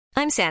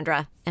I'm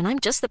Sandra, and I'm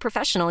just the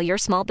professional your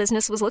small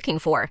business was looking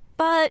for.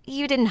 But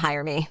you didn't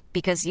hire me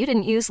because you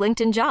didn't use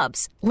LinkedIn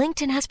Jobs.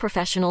 LinkedIn has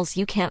professionals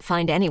you can't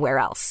find anywhere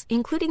else,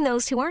 including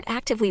those who aren't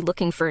actively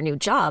looking for a new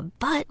job,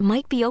 but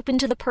might be open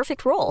to the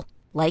perfect role,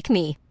 like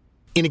me.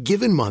 In a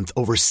given month,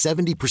 over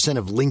 70%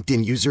 of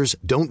LinkedIn users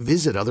don't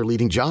visit other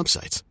leading job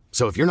sites.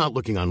 So if you're not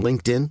looking on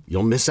LinkedIn,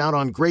 you'll miss out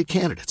on great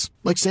candidates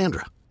like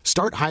Sandra.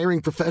 Start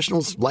hiring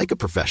professionals like a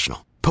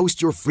professional.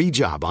 Post your free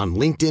job on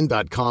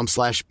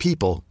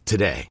linkedin.com/people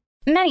today.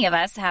 Many of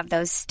us have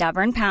those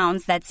stubborn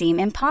pounds that seem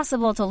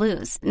impossible to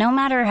lose, no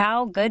matter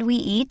how good we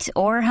eat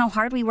or how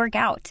hard we work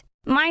out.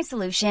 My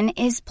solution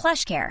is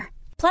PlushCare.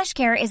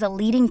 PlushCare is a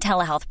leading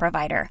telehealth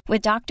provider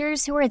with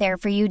doctors who are there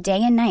for you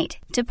day and night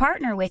to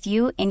partner with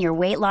you in your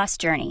weight loss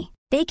journey.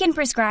 They can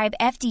prescribe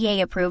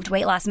FDA-approved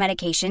weight loss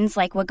medications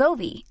like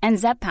Wegovy and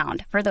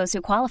Zepbound for those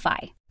who qualify.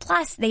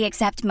 Plus, they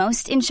accept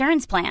most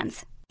insurance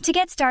plans. To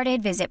get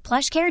started, visit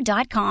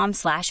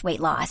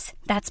plushcare.com/weightloss.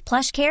 That's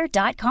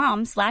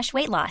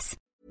plushcare.com/weightloss.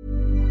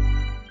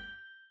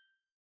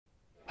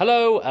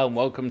 Hello and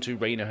welcome to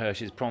Rainer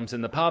Hirsch's Proms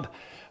in the Pub.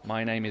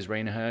 My name is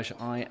Rainer Hirsch.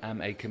 I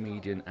am a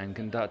comedian and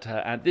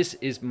conductor, and this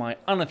is my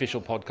unofficial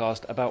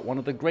podcast about one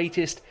of the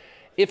greatest,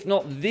 if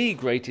not the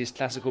greatest,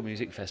 classical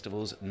music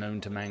festivals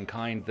known to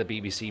mankind, the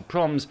BBC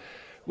Proms,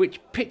 which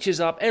pitches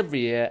up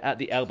every year at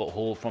the Albert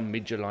Hall from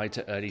mid-July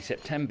to early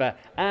September,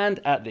 and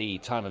at the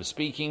time of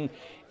speaking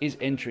is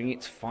entering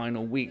its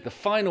final week, the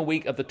final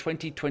week of the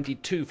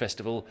 2022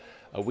 festival,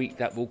 a week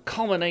that will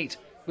culminate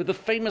with the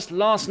famous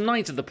last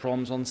night of the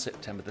Proms on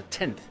September the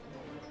 10th.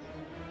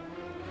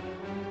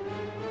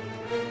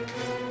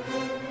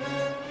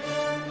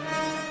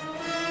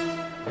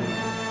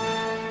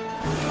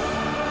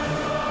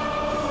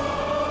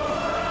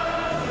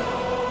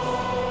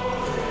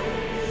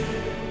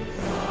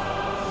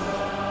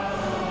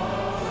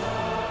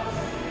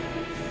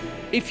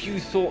 If you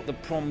thought the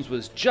Proms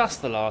was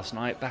just the last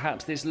night,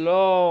 perhaps this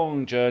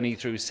long journey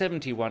through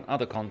 71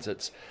 other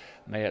concerts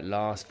may at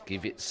last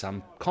give it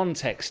some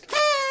context.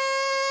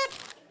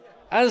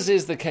 As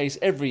is the case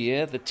every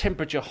year, the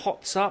temperature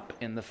hots up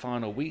in the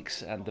final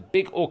weeks and the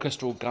big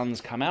orchestral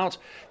guns come out.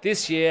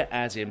 This year,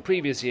 as in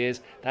previous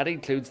years, that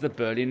includes the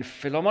Berlin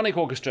Philharmonic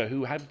Orchestra,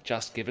 who have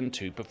just given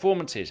 2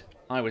 performances.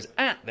 I was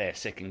at their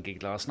second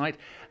gig last night,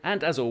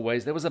 and as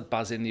always, there was a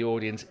buzz in the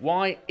audience.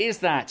 Why is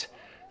that?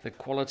 The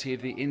quality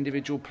of the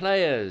individual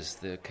players,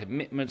 the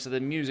commitment to the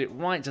music,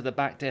 right to the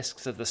back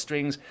desks of the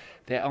strings,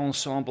 their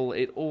ensemble,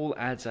 it all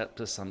adds up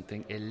to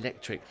something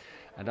electric.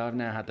 And I've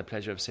now had the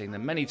pleasure of seeing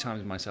them many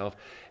times myself,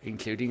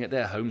 including at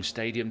their home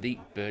stadium, the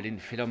Berlin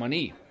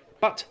Philharmonie.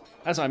 But,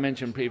 as I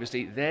mentioned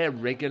previously, their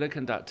regular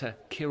conductor,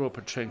 Kirill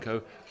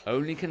Petrenko,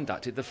 only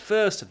conducted the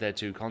first of their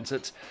 2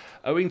 concerts,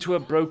 owing to a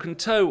broken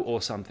toe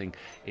or something.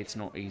 It's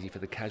not easy for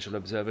the casual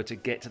observer to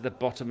get to the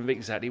bottom of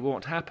exactly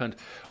what happened,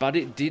 but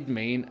it did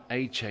mean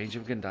a change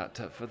of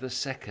conductor for the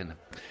second.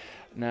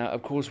 Now,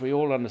 of course, we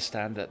all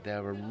understand that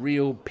there are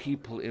real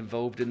people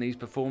involved in these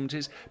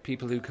performances,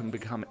 people who can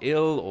become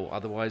ill or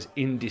otherwise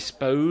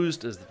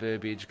indisposed, as the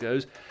verbiage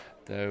goes.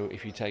 Though,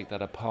 if you take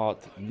that apart,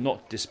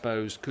 not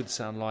disposed could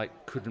sound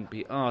like couldn't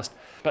be asked.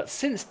 But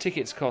since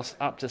tickets cost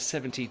up to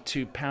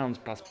 £72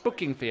 plus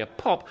booking fee a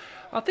pop,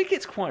 I think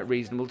it's quite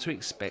reasonable to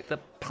expect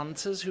that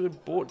punters who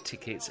had bought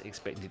tickets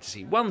expecting to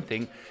see one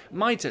thing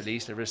might at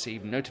least have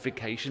received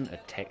notification, a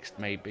text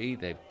maybe,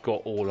 they've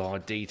got all our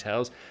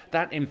details,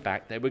 that in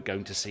fact they were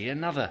going to see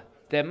another.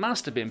 There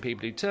must have been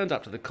people who turned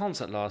up to the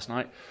concert last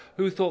night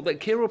who thought that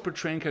Kirill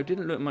Petrenko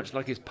didn't look much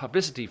like his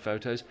publicity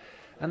photos,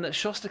 and that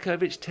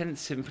Shostakovich's 10th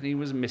Symphony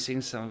was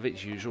missing some of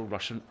its usual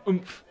Russian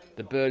oomph.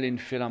 The Berlin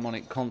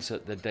Philharmonic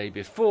concert the day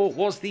before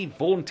was the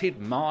vaunted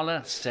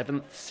Mahler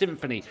 7th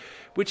Symphony,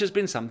 which has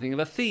been something of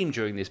a theme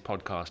during this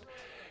podcast.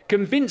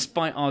 Convinced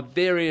by our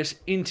various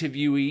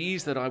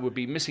interviewees that I would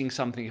be missing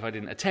something if I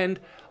didn't attend,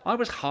 I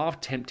was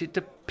half tempted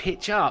to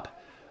pitch up.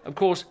 Of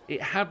course,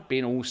 it had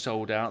been all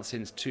sold out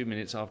since 2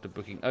 minutes after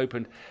booking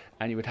opened,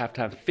 and you would have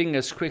to have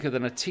fingers quicker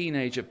than a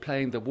teenager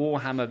playing the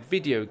Warhammer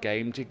video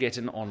game to get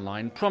an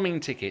online promming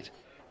ticket.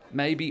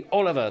 Maybe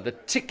Oliver, the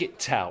ticket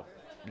tout,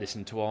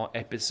 listen to our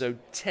episode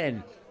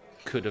 10,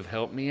 could have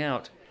helped me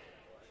out.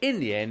 In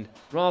the end,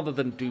 rather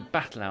than do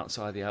battle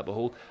outside the Albert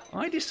Hall,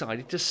 I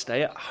decided to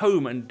stay at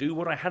home and do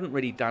what I hadn't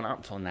really done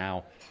up till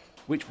now,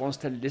 which was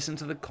to listen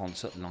to the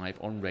concert live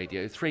on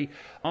Radio 3.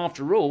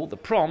 After all, the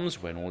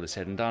Proms, when all is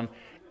said and done,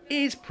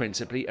 is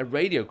principally a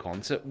radio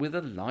concert with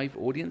a live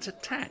audience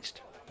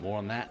attached. More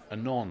on that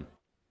anon.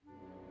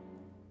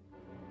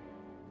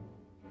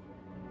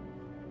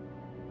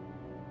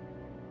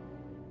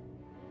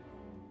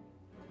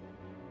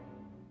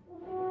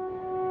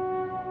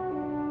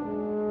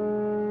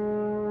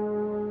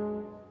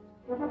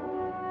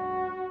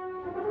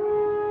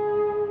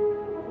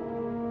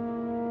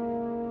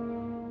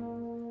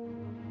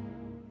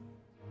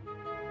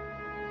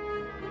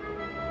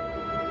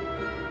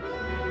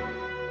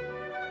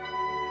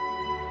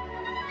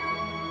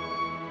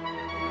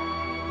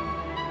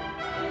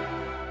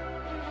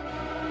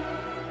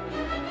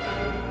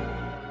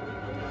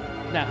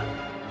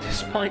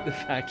 despite the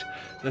fact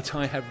that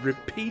I have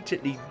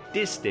repeatedly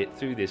dissed it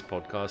through this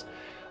podcast,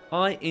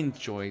 I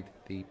enjoyed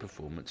the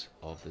performance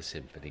of the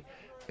symphony,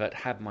 but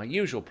had my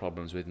usual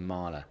problems with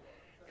Mahler.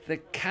 The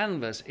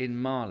canvas in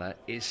Mahler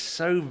is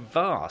so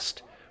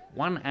vast,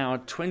 1 hour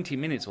 20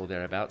 minutes or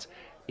thereabouts.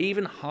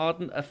 Even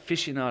hardened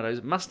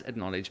aficionados must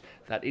acknowledge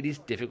that it is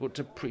difficult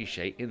to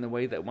appreciate in the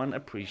way that one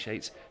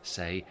appreciates,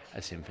 say,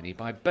 a symphony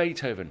by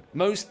Beethoven.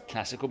 Most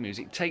classical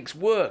music takes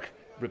work,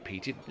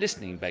 repeated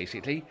listening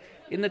basically.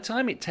 In the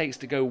time it takes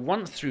to go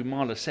once through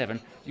Mahler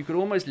 7, you could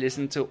almost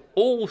listen to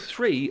all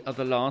 3 of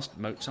the last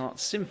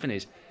Mozart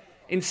symphonies.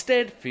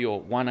 Instead, for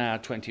your 1 hour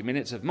 20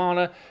 minutes of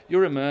Mahler,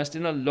 you're immersed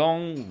in a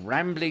long,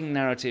 rambling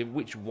narrative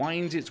which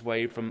winds its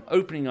way from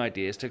opening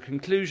ideas to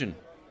conclusion.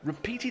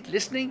 Repeated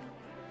listening?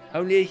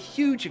 Only a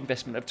huge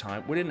investment of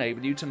time will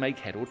enable you to make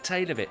head or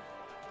tail of it.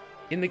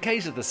 In the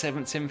case of the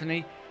 7th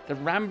Symphony, the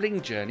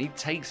rambling journey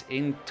takes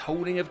in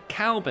tolling of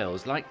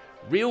cowbells, like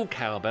real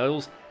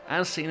cowbells,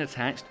 as seen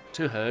attached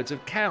to herds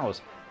of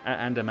cows,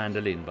 and a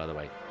mandolin, by the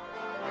way.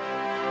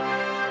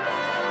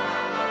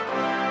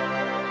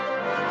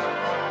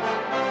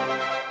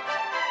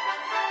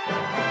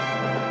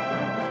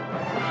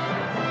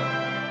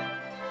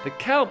 The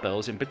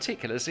cowbells in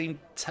particular seem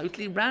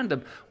totally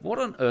random. What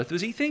on earth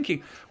was he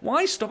thinking?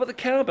 Why stop at the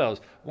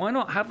cowbells? Why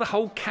not have the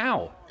whole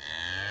cow?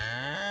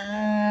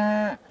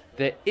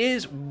 There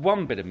is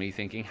one bit of me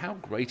thinking how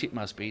great it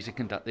must be to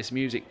conduct this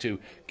music to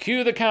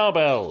cue the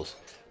cowbells.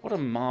 What a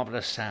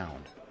marvellous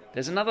sound.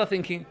 There's another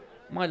thinking,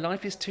 my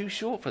life is too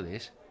short for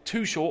this.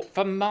 Too short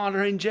for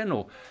Mahler in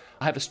general.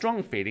 I have a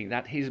strong feeling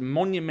that his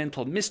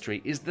monumental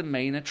mystery is the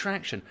main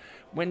attraction.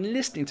 When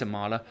listening to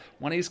Mahler,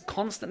 one is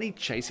constantly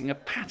chasing a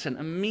pattern,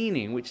 a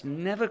meaning which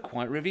never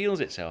quite reveals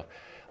itself.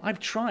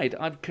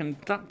 I've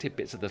conducted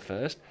bits of the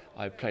first,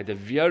 I've played the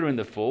viola in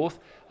the fourth,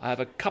 I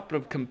have a couple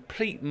of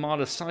complete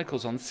Mahler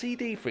cycles on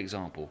CD, for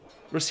example.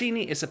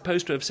 Rossini is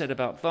supposed to have said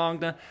about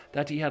Wagner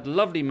that he had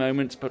lovely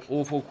moments but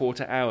awful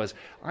quarter hours.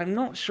 I'm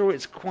not sure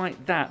it's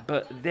quite that,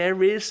 but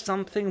there is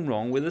something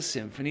wrong with a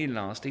symphony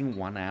lasting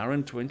 1 hour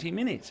and 20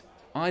 minutes.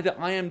 Either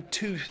I am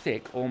too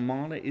thick or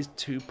Mahler is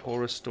too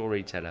poor a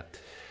storyteller.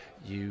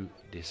 You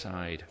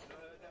decide.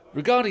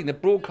 Regarding the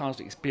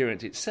broadcast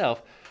experience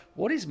itself,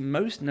 what is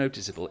most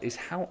noticeable is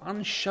how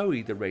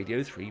unshowy the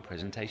Radio 3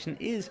 presentation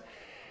is.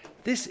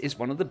 This is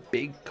one of the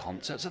big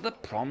concerts of the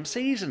prom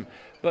season,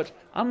 but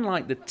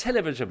unlike the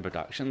television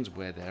productions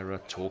where there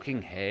are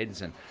talking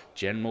heads and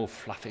general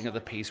fluffing of the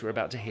piece we're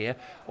about to hear,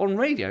 on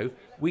radio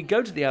we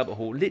go to the Albert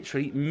Hall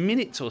literally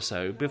minutes or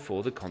so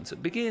before the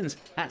concert begins.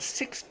 At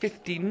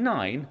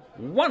 6:59,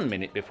 1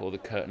 minute before the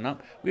curtain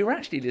up, we were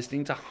actually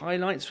listening to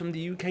highlights from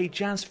the UK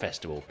Jazz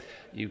Festival.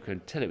 You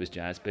could tell it was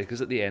jazz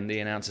because at the end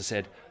the announcer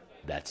said,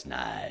 "That's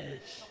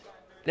nice."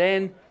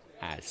 Then,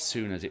 as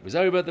soon as it was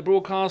over, the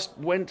broadcast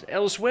went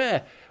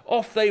elsewhere.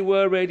 Off they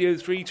were, Radio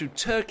 3, to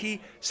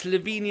Turkey,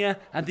 Slovenia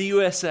and the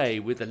USA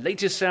with the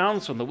latest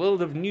sounds from the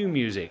world of new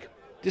music.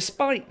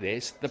 Despite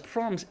this, the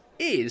Proms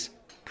is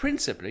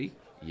principally,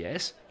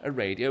 yes, a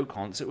radio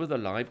concert with a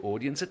live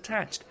audience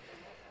attached.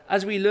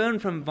 As we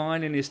learned from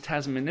violinist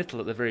Tasman Little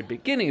at the very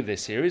beginning of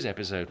this series,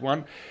 episode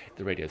 1,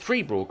 the Radio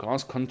 3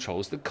 broadcast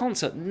controls the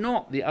concert,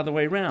 not the other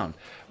way round.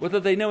 Whether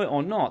they know it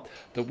or not,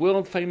 the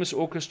world-famous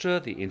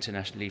orchestra, the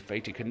internationally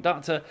fated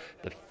conductor,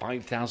 the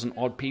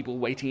 5,000-odd people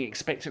waiting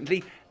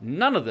expectantly,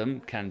 none of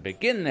them can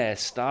begin their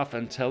stuff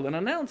until an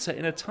announcer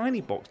in a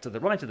tiny box to the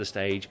right of the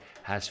stage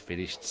has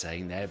finished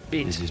saying their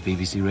bit. This is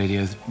BBC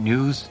Radio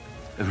News,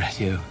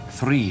 Radio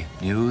 3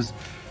 News,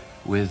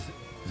 with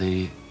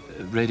the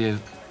Radio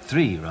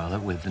 3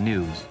 with the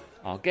news.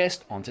 Our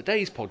guest on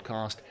today's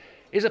podcast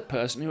is a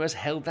person who has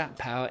held that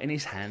power in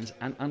his hands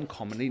an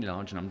uncommonly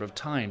large number of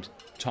times,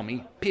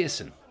 Tommy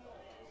Pearson.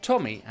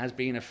 Tommy has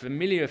been a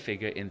familiar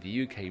figure in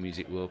the UK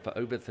music world for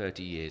over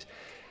 30 years.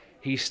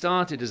 He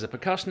started as a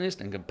percussionist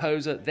and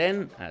composer,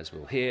 then, as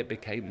we'll hear,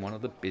 became one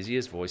of the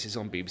busiest voices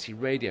on BBC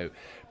Radio,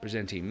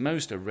 presenting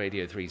most of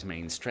Radio 3's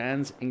main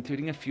strands,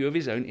 including a few of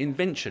his own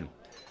invention.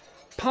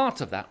 Part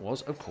of that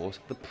was, of course,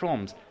 the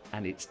Proms,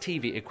 and its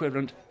TV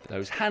equivalent,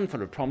 those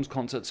handful of Proms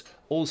concerts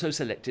also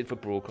selected for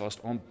broadcast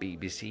on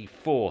BBC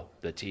 4,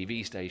 the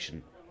TV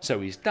station.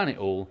 So he's done it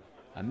all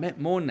and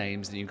met more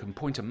names than you can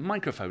point a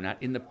microphone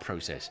at in the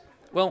process.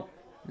 Well,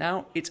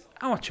 now it's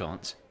our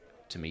chance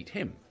to meet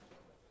him.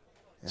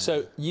 Yeah.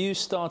 So you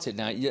started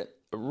now,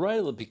 right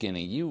at the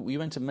beginning, you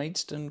went to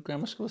Maidstone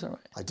Grammar School, is that right?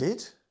 I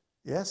did,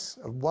 yes.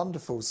 A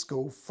wonderful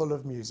school full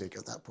of music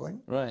at that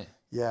point. Right.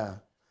 Yeah.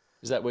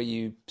 Is that where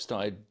you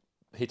started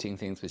hitting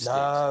things with sticks?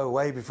 No,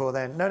 way before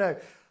then. No.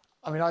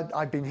 I mean,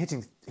 I'd been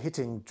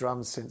hitting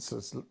drums since I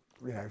was,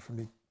 from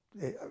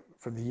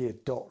the year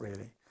dot,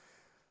 really.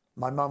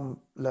 My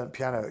mum learnt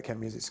piano at Kent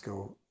Music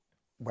School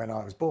when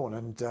I was born,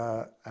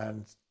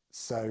 and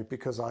so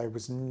because I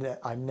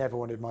never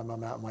wanted my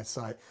mum out of my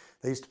sight,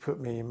 they used to put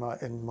me in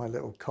my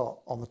little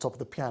cot on the top of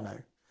the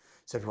piano.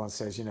 So everyone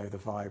says, you know, the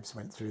vibes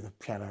went through the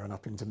piano and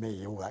up into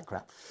me, all that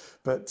crap.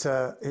 But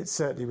it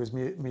certainly was,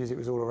 music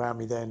was all around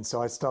me then.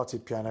 So I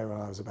started piano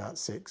when I was about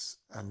 6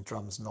 and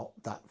drums not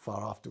that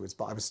far afterwards.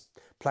 But I was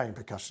playing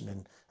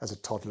percussion as a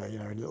toddler, you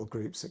know, in little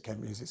groups at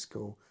Kent Music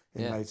School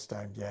in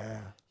Maidstone,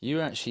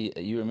 You're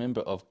a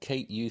member of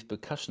Kate Youth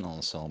Percussion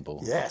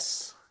Ensemble.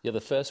 Yes. You're the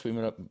first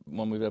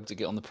one we were able to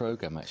get on the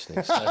programme,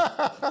 actually.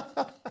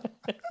 So.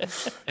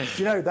 Do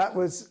you know, that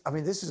was, I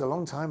mean, this is a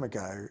long time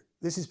ago.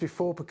 This is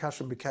before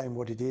percussion became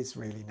what it is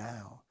really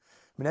now.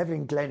 I mean,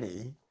 Evelyn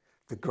Glennie,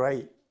 the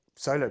great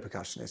solo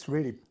percussionist,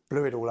 really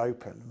blew it all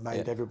open,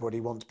 made everybody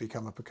want to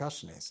become a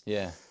percussionist.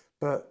 Yeah.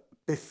 But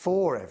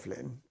before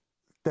Evelyn,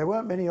 there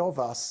weren't many of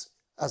us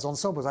as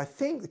ensembles. I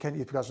think the Kent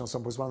Youth Percussion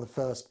Ensemble was one of the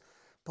first,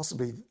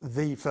 possibly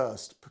the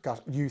first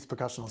youth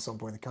percussion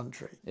ensemble in the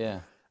country.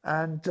 Yeah.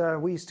 And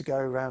we used to go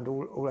around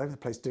all over the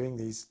place doing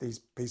these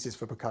pieces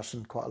for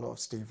percussion, quite a lot of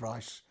Steve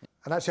Reich.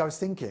 And actually I was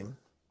thinking,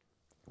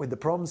 with the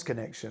proms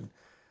connection,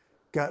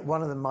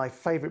 one of my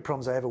favourite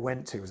proms I ever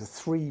went to was a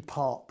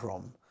 3-part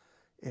prom.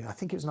 I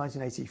think it was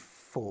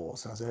 1984,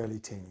 so I was early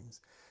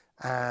teens.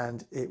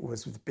 And it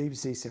was with the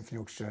BBC Symphony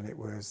Orchestra and it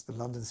was the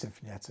London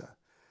Sinfonietta.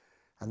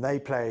 And they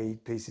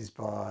played pieces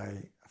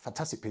by a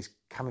fantastic piece,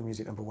 Camera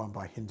Music No. 1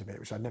 by Hindemith,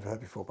 which I'd never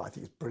heard before, but I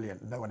think it's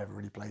brilliant. No one ever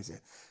really plays it.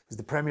 It was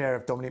the premiere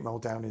of Dominic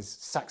Muldowney's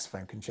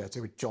saxophone concerto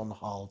with John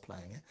Hull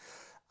playing it.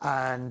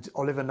 And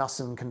Oliver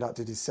Nussen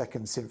conducted his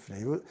second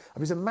symphony. It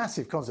was a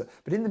massive concert.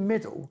 But in the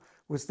middle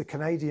was the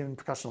Canadian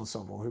percussion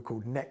ensemble who were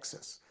called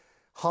Nexus,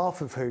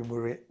 half of whom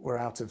were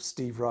out of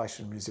Steve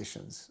Reich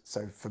musicians.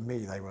 So for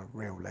me, they were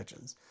real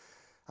legends.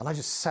 And I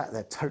just sat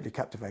there totally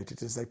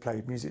captivated as they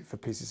played Music for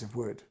Pieces of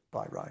Wood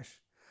by Reich,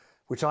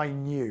 which I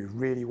knew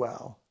really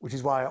well, which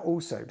is why I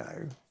also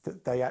know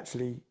that they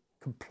actually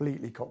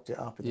completely cocked it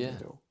up in the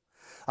middle.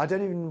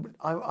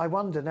 I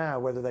wonder now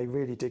whether they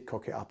really did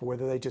cock it up or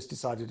whether they just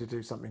decided to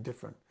do something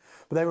different.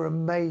 But they were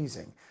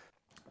amazing.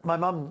 My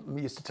mum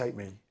used to take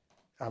me.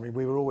 I mean,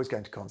 we were always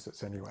going to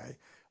concerts anyway.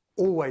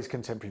 Always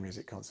contemporary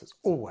music concerts,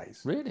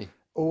 always. Really?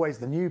 Always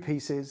the new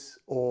pieces,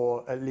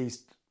 or at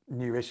least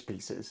newish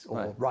pieces,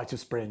 or Rite of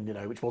Spring, you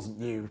know, which wasn't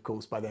new, of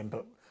course, by then,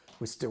 but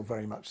was still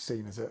very much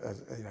seen as a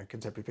you know,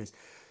 contemporary piece.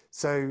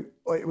 So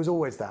it was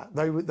always that.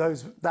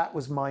 That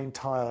was my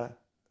entire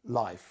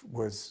life,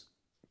 was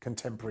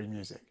contemporary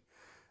music.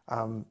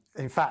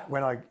 In fact,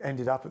 when I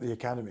ended up at the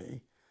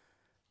Academy,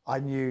 I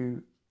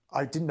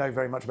didn't know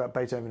very much about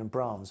Beethoven and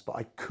Brahms, but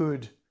I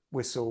could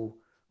whistle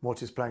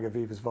Mortis playing a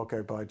Viva's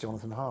Voco by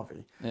Jonathan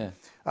Harvey. Yeah.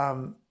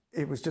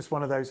 It was just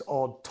one of those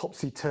odd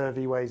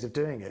topsy-turvy ways of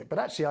doing it. But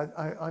actually,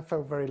 I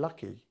felt very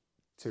lucky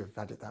to have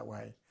had it that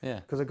way. Yeah.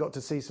 Because I got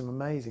to see some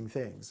amazing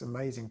things,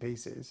 amazing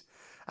pieces.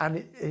 And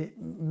it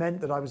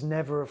meant that I was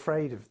never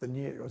afraid of the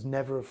new. I was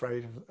never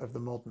afraid of the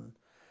modern,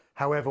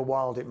 however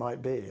wild it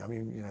might be. I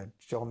mean, you know,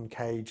 John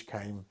Cage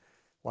came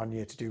one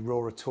year to do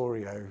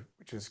Roratorio,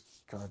 which was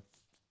kind of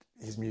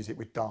his music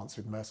with dance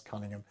with Merce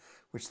Cunningham,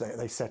 which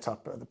they set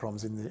up at the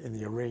proms in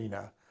the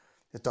arena,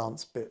 the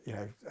dance bit, you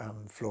know,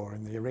 floor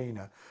in the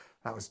arena.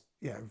 That was,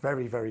 you know,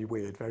 very, very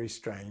weird, very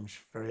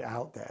strange, very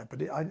out there.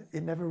 But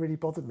it never really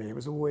bothered me. It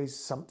was always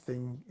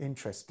something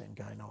interesting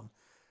going on.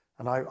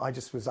 And I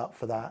just was up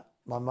for that.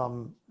 My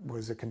mum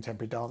was a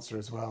contemporary dancer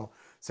as well.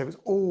 So it was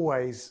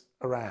always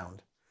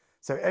around.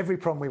 So every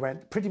prom we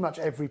went, pretty much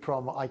every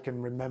prom I can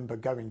remember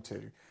going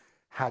to,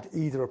 had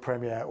either a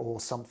premiere or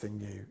something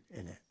new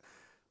in it.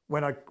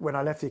 When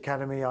I left the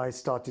Academy, I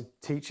started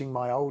teaching.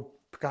 My old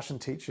percussion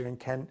teacher in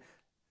Kent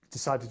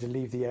decided to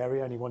leave the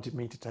area and he wanted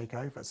me to take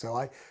over. So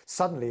I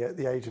suddenly, at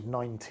the age of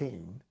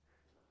 19,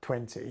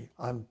 20,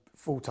 I'm a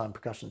full-time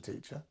percussion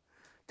teacher,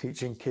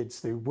 teaching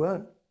kids who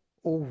weren't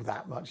all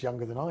that much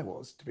younger than I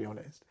was, to be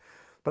honest.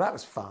 But that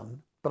was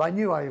fun. But I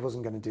knew I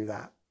wasn't going to do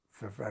that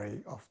for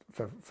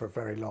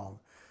very long.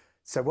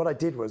 So what I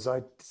did was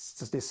I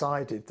just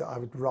decided that I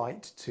would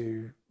write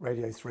to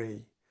Radio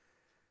 3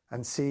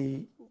 and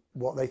see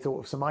what they thought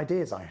of some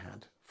ideas I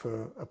had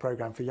for a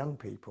programme for young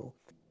people.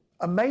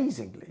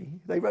 Amazingly,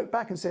 they wrote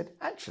back and said,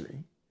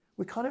 actually,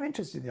 we're kind of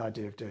interested in the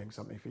idea of doing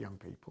something for young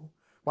people.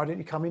 Why don't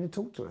you come in and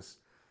talk to us?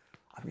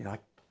 I mean, I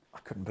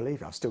couldn't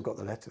believe it. I've still got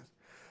the letters.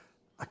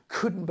 I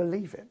couldn't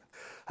believe it.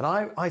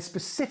 And I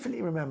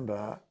specifically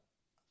remember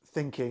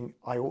thinking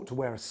I ought to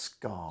wear a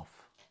scarf.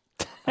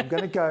 If I'm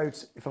going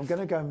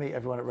to go and meet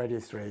everyone at Radio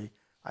 3,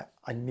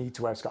 I need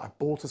to wear a scarf. I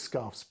bought a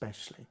scarf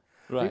specially.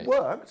 Right. It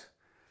worked.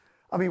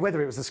 I mean,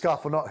 whether it was a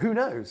scarf or not, who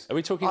knows? Are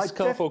we talking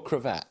scarf or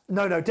cravat?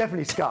 No,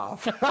 definitely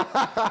scarf.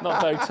 Not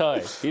bow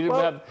tie. You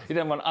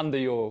didn't want under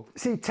your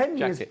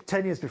jacket.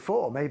 10 years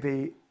before,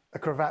 maybe a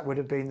cravat would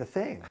have been the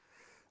thing.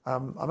 I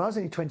was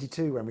only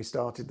 22 when we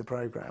started the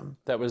programme.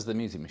 That was the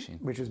Music Machine.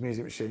 Which was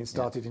Music Machine,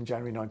 started in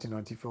January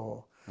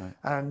 1994. Right.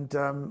 And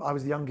I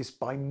was the youngest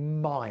by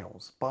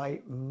miles.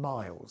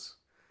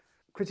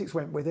 Critics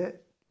went with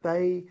it.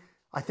 They,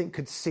 I think,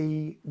 could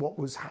see what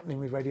was happening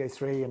with Radio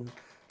 3, and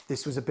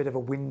this was a bit of a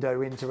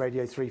window into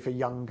Radio 3 for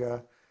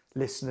younger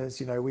listeners.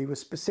 You know, we were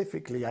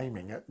specifically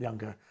aiming at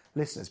younger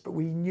listeners, but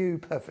we knew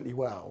perfectly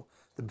well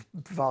the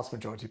vast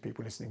majority of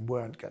people listening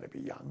weren't going to be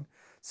young.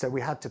 So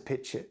we had to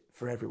pitch it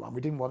for everyone.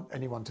 We didn't want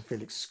anyone to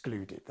feel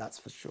excluded, that's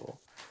for sure.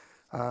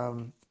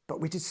 But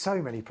we did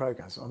so many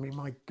programs. I mean,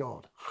 my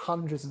God,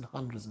 hundreds and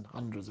hundreds and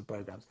hundreds of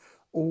programs,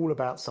 all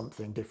about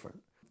something different.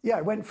 Yeah,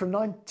 it went from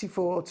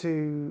 94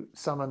 to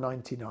summer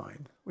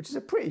 99, which is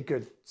a pretty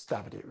good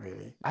stab at it,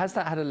 really. Has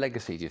that had a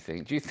legacy, do you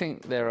think? Do you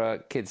think there are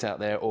kids out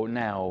there, or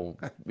now,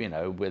 you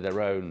know, with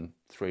their own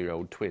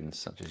 3-year-old twins,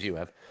 such as you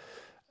have,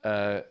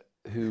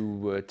 who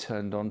were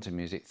turned on to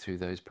music through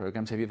those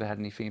programs? Have you ever had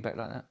any feedback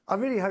like that? I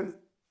really hope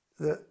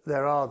that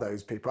there are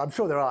those people. I'm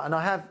sure there are. And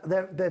I have,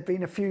 there have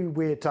been a few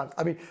weird times.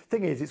 I mean,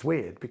 thing is, it's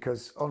weird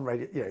because on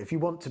radio, you know, if you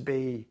want to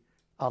be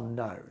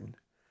unknown,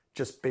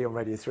 just be on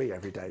Radio 3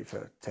 every day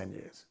for 10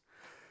 years.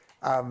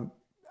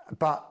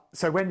 But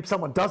so when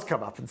someone does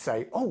come up and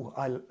say, oh,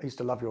 I used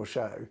to love your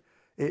show,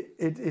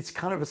 it's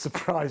kind of a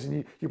surprise,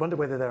 and you wonder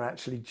whether they're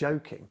actually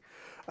joking.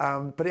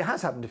 But it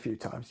has happened a few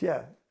times,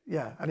 yeah.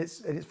 And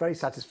it's very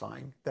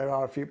satisfying. There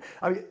are a few.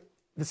 I mean,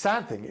 the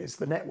sad thing is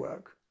the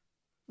network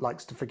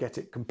likes to forget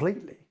it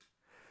completely.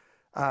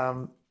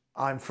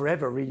 I'm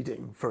forever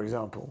reading, for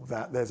example,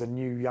 that there's a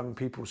new young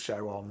people's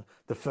show on,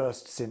 the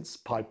first since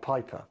Pied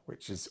Piper,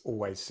 which is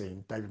always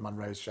seen, David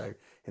Munro's show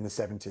in the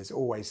 70s,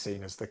 always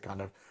seen as the kind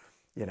of,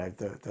 you know,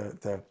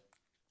 the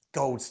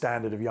gold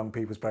standard of young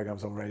people's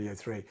programmes on Radio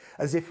 3,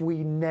 as if we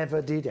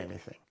never did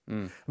anything. I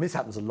mean, this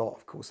happens a lot,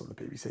 of course, on the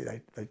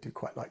BBC. They do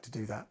quite like to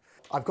do that.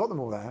 I've got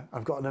them all there.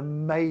 I've got an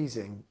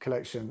amazing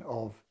collection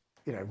of,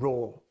 you know,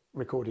 raw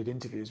recorded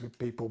interviews with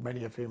people,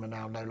 many of whom are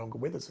now no longer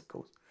with us, of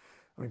course.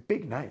 I mean,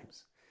 big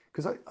names.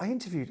 Because I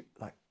interviewed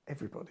like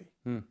everybody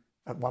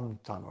at one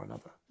time or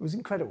another. It was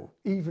incredible.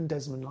 Even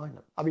Desmond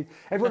Lynam. I mean,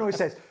 everyone always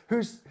says,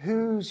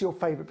 who's your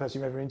favourite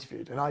person you've ever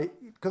interviewed? And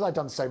because I've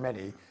done so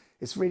many,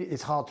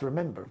 it's hard to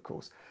remember, of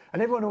course.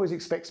 And everyone always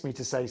expects me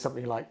to say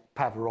something like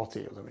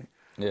Pavarotti or something.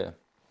 Yeah.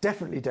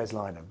 Definitely Des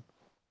Lynam,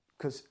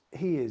 because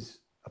he is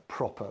a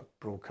proper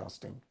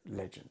broadcasting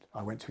legend.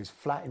 I went to his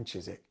flat in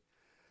Chiswick,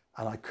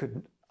 and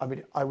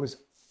I was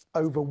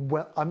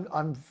overwhelmed.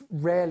 I'm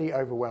rarely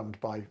overwhelmed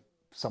by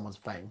someone's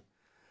fame,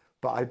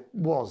 but I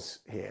was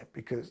here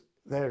because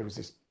there was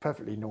this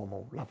perfectly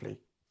normal, lovely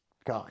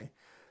guy,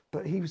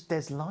 but he was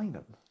Des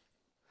Lynam.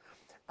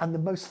 And the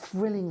most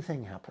thrilling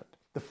thing happened.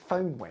 The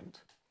phone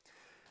went.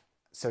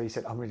 So he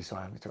said, I'm really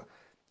sorry, and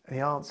he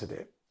answered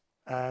it.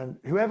 And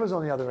whoever's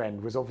on the other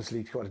end was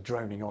obviously kind of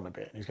droning on a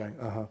bit. And he was going,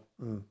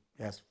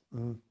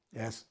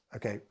 yes,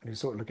 okay. And he was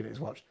sort of looking at his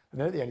watch. And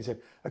then at the end he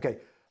said, okay,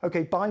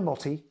 bye,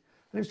 Motti.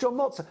 And it was John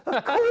Motzer.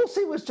 Of course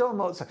it was John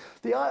Motzer.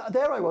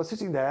 There I was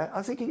sitting there. I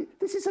was thinking,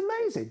 this is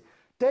amazing.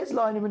 Des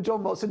Lynam and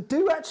John Motzer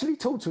do actually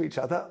talk to each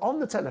other on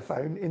the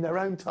telephone in their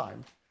own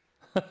time.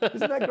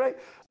 Isn't that great?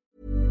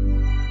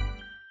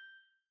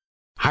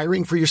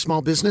 Hiring for your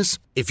small business?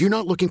 If you're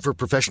not looking for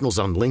professionals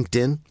on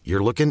LinkedIn,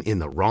 you're looking in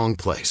the wrong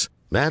place.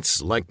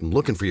 That's like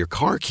looking for your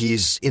car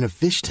keys in a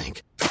fish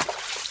tank.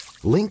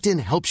 LinkedIn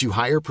helps you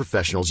hire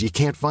professionals you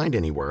can't find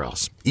anywhere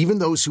else, even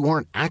those who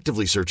aren't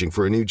actively searching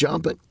for a new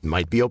job but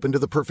might be open to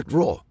the perfect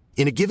role.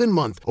 In a given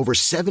month, over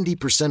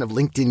 70% of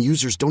LinkedIn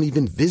users don't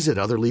even visit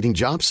other leading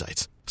job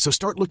sites. So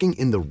start looking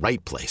in the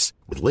right place.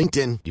 With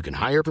LinkedIn, you can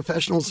hire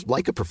professionals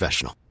like a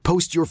professional.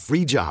 Post your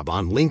free job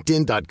on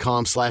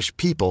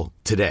linkedin.com/people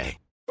today.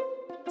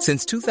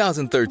 Since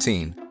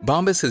 2013,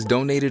 Bombas has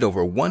donated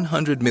over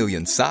 100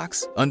 million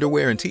socks,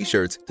 underwear, and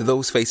T-shirts to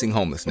those facing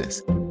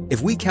homelessness.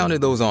 If we counted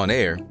those on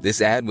air,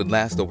 this ad would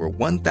last over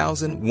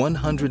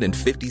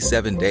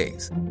 1,157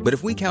 days. But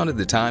if we counted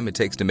the time it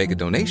takes to make a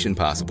donation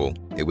possible,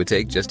 it would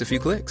take just a few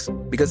clicks.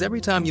 Because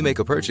every time you make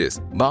a purchase,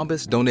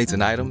 Bombas donates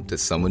an item to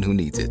someone who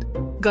needs it.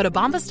 Go to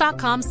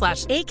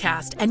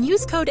bombas.com/ACAST and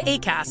use code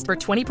ACAST for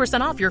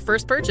 20% off your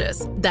first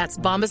purchase. That's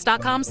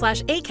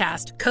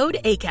bombas.com/ACAST, code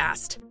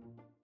ACAST.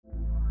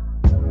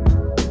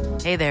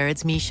 Hey there,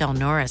 it's Michelle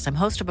Norris. I'm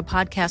host of a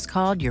podcast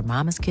called Your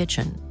Mama's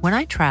Kitchen. When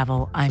I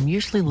travel, I'm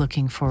usually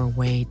looking for a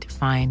way to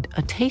find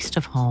a taste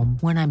of home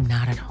when I'm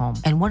not at home.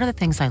 And one of the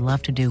things I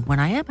love to do when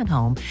I am at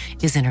home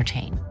is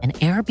entertain. And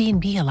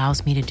Airbnb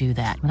allows me to do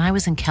that. When I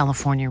was in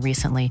California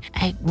recently,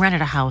 I rented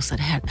a house that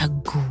had a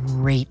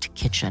great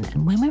kitchen.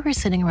 And when we were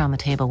sitting around the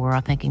table, we were all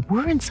thinking,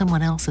 we're in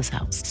someone else's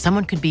house.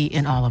 Someone could be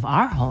in all of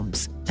our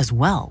homes as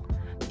well.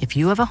 If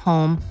you have a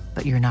home,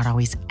 but you're not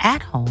always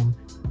at home,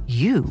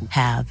 you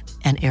have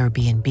an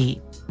Airbnb.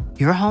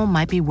 Your home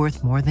might be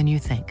worth more than you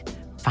think.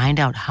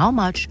 Find out how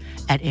much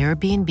at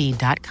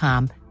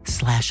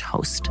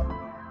airbnb.com/host.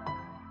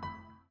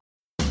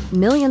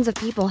 Millions of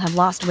people have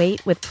lost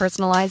weight with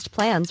personalized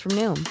plans from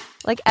Noom.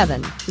 Like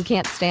Evan, who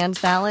can't stand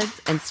salads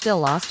and still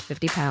lost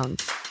 50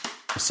 pounds.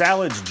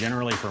 Salads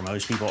generally for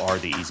most people are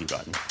the easy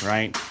button,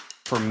 right?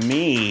 For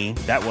me,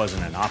 that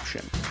wasn't an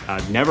option.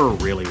 I never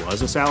really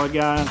was a salad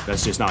guy.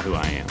 That's just not who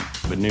I am.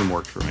 But Noom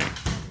worked for me.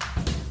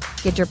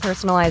 Get your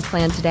personalized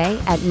plan today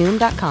at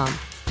Noom.com.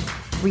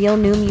 Real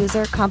Noom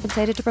user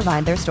compensated to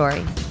provide their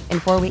story. In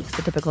 4 weeks,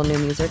 the typical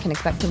Noom user can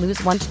expect to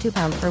lose 1 to 2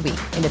 pounds per week.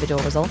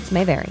 Individual results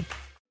may vary.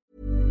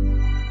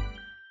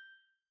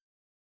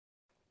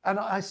 And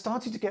I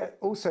started to get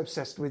also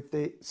obsessed with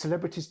the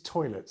celebrities'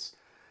 toilets.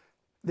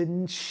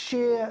 The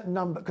sheer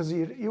number, because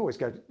you always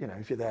go,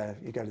 if you're there,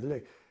 you go to the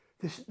loo.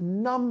 This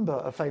number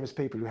of famous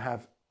people who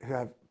have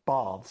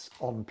baths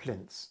on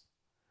plinths.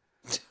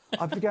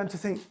 I began to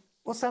think,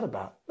 what's that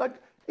about?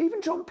 Like,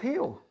 even John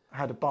Peel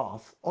had a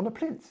bath on a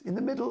plinth in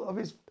the middle of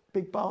his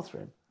big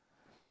bathroom.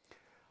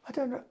 I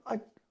don't know. I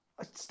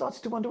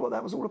started to wonder what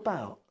that was all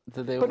about.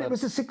 But it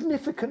was a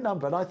significant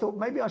number, and I thought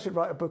maybe I should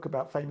write a book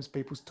about famous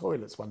people's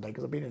toilets one day,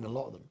 because I've been in a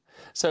lot of them.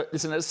 So,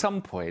 listen, at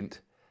some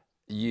point,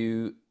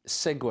 you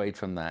segued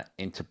from that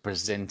into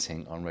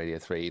presenting on Radio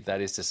 3,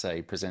 that is to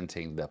say,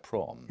 presenting the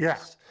Proms,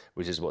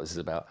 which is what this is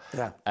about.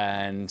 Yeah.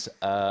 And...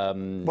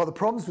 well, the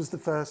Proms was the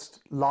first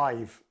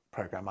live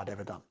programme I'd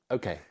ever done.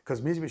 Okay.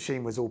 Because Music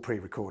Machine was all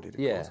pre-recorded, of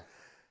course.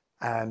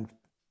 And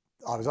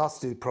I was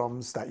asked to do the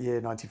Proms that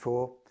year,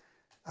 94,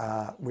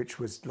 which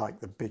was like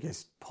the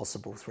biggest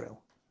possible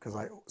thrill, because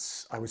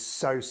I was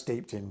so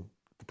steeped in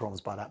the Proms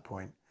by that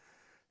point.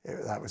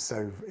 That was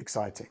so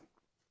exciting.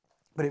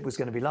 But it was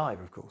going to be live,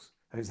 of course.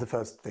 And it was the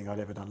first thing I'd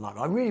ever done live.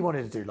 I really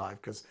wanted to do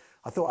live because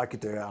I thought I could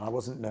do it, and I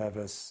wasn't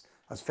nervous.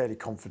 I was fairly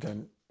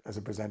confident as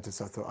a presenter,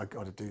 so I thought, I've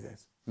got to do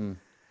this.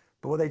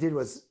 But what they did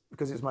was,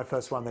 because it was my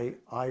first one,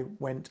 I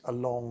went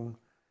along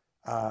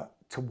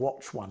to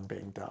watch one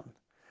being done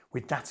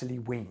with Natalie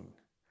Ween.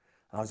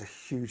 And I was a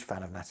huge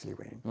fan of Natalie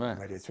Ween on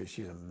Radio 3.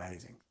 She was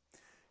amazing.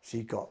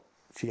 She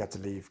had to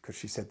leave because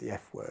she said the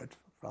F word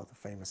rather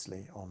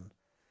famously on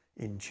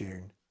In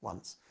Tune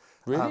once.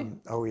 Really?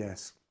 Oh,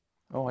 yes.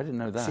 Oh, I didn't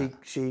know that.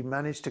 She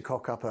managed to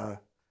cock up a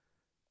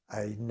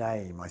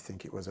name, I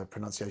think it was a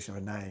pronunciation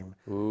of a name.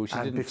 Ooh,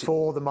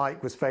 before the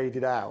mic was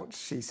faded out,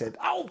 she said,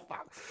 "Oh,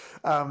 fuck."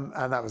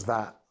 And that was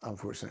that,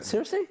 unfortunately.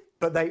 Seriously?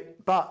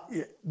 But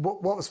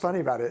what was funny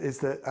about it is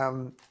that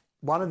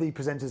one of the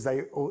presenters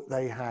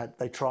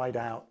they tried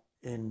out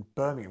in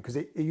Birmingham, because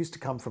it used to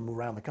come from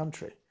around the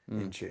country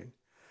in tune.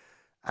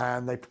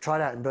 And they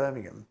tried out in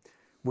Birmingham,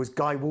 was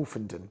Guy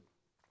Wolfenden,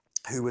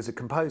 who was a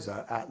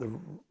composer at the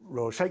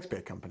Royal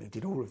Shakespeare Company,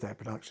 did all of their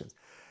productions.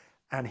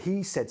 And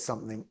he said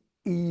something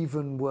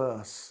even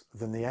worse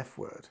than the F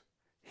word.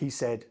 He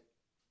said,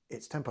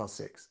 "It's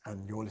 6:10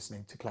 and you're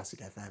listening to Classic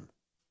FM."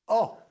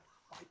 Oh,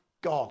 my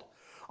God.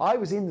 I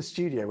was in the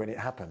studio when it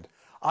happened.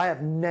 I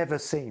have never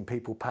seen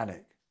people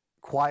panic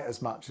quite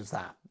as much as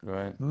that.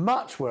 Right.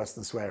 Much worse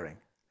than swearing.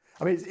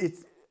 I mean,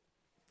 it's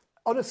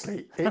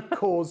honestly, it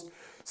caused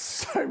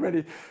so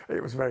many.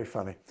 It was very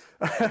funny.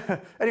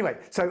 Anyway,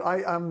 so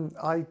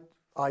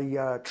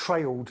I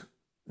trailed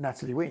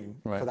Natalie Ween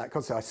for that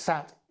concert. I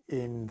sat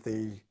in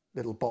the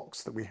little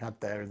box that we had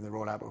there in the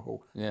Royal Albert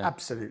Hall,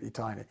 absolutely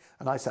tiny,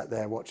 and I sat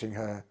there watching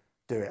her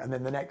do it. And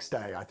then the next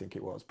day, I think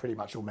it was pretty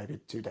much, or maybe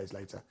 2 days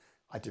later,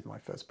 I did my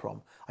first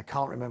prom. I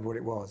can't remember what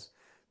it was,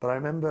 but I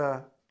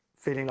remember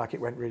feeling like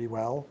it went really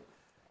well.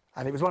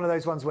 And it was one of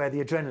those ones where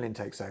the adrenaline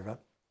takes over,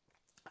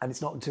 and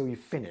it's not until you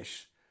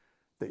finish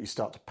that you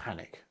start to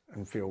panic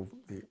and feel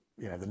the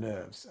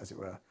nerves, as it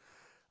were.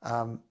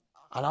 And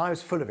I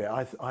was full of it.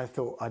 I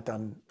thought I'd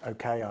done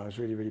okay. I was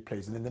really, really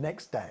pleased. And then the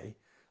next day,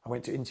 I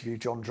went to interview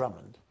John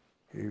Drummond,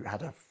 who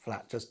had a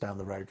flat just down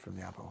the road from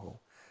the Albert Hall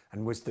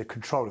and was the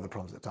controller of the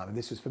Proms at the time. And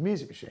this was for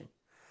Music Machine.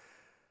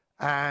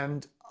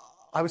 And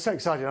I was so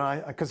excited,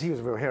 because he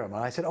was a real hero. And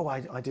I said, "Oh,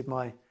 I did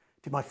my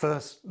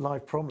first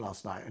live prom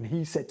last night." And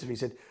he said to me,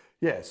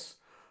 "Yes,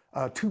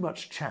 too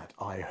much chat,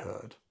 I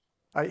heard."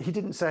 He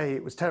didn't say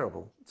it was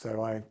terrible,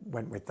 so I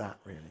went with that,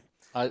 really.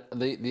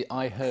 The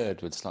I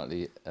heard would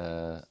slightly...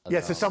 so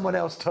someone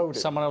else told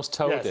him. Someone else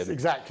told him. Yes,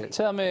 exactly.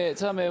 Tell me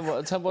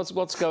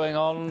what's going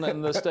on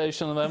in the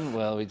station at the moment.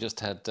 Well, we just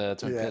had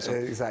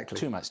exactly.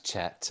 Too much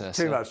chat.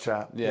 Much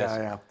chat, yes.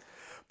 Yeah.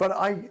 But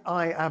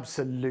I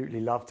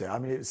absolutely loved it. I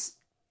mean, it was,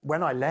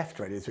 when I left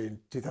Radio 3 in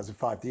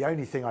 2005, the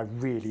only thing I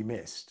really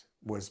missed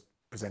was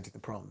presenting the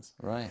Proms.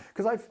 Right.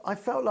 Because I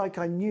felt like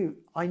I knew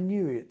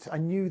it. I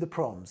knew the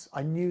Proms.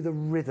 I knew the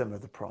rhythm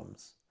of the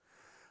Proms.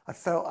 I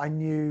felt I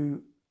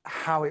knew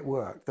how it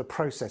worked, the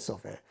process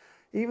of it.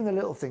 Even the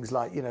little things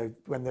like,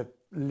 when the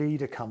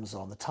leader comes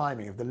on, the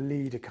timing of the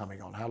leader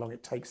coming on, how long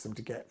it takes them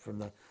to get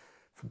from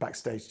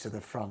backstage to the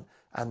front,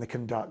 and the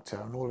conductor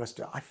and all the rest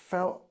of it. I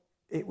felt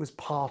it was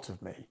part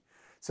of me.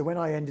 So when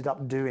I ended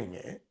up doing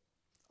it,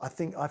 I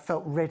think I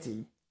felt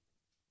ready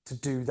to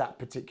do that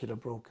particular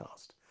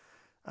broadcast.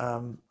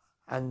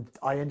 And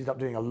I ended up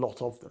doing a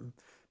lot of them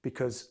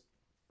because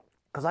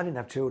I didn't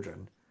have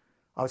children.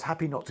 I was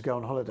happy not to go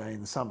on holiday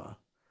in the summer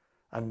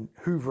and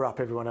hoover up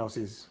everyone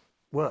else's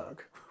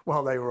work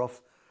while they were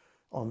off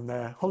on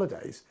their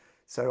holidays.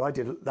 So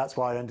that's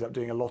why I ended up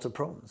doing a lot of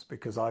Proms,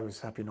 because I was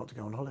happy not to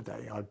go on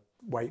holiday. I'd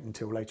wait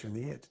until later in the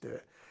year to do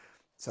it.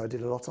 So I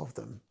did a lot of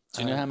them.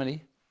 Do you know how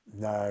many?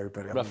 No,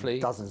 but roughly?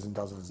 Dozens and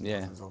dozens and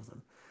dozens of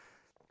them.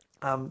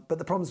 But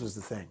the Proms was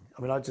the thing.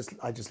 I mean, I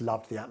just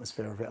loved the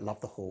atmosphere of it. I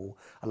loved the hall.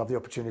 I loved the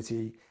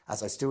opportunity,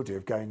 as I still do,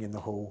 of going in the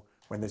hall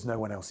when there's no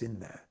one else in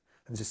there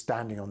and just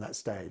standing on that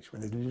stage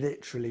when there's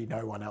literally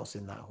no one else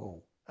in that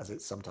hall, as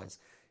it sometimes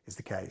is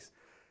the case.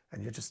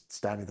 And you're just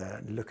standing there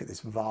and look at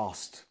this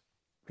vast,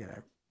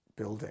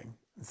 building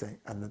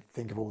and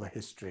think of all the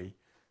history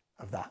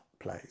of that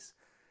place.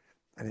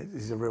 And it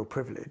is a real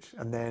privilege.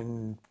 And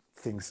then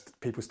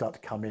people start to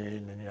come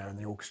in and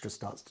the orchestra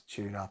starts to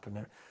tune up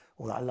and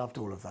all that. I loved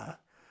all of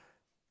that.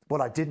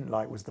 What I didn't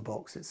like was the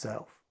box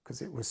itself,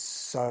 because it was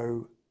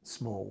so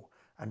small.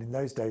 And in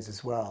those days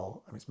as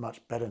well, it's much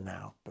better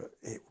now, but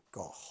it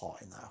got hot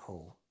in that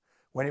hall.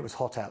 When it was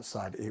hot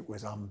outside, it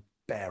was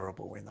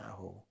unbearable in that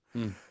hall.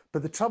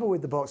 But the trouble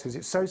with the box was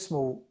it's so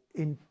small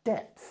in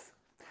depth.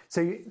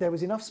 So there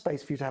was enough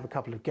space for you to have a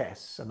couple of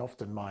guests, and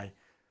often my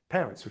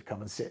parents would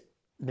come and sit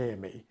near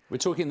me. We're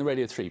talking the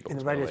Radio 3 box. In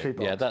the Radio 3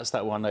 box. Yeah, that's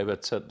that one over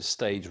to the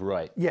stage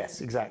right.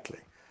 Yes, exactly.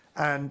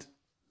 And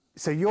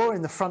so you're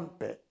in the front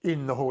bit,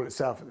 in the hall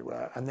itself, as it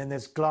were, and then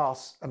there's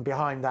glass, and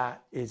behind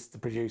that is the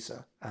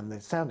producer and the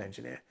sound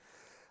engineer.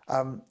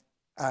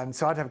 And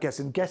so I'd have guests,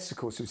 and guests, of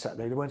course, who sat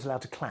there, they weren't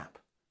allowed to clap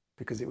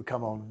because it would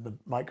come on the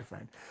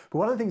microphone. But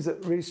one of the things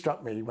that really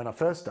struck me when I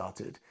first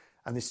started,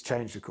 and this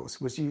changed, of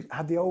course, was you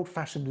had the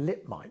old-fashioned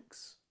lip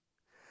mics.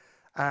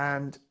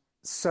 And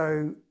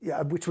so,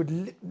 which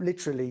would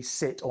literally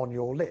sit on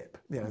your lip.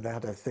 They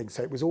had a thing.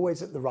 So it was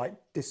always at the right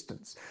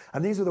distance.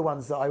 And these were the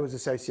ones that I was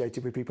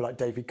associated with people like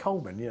David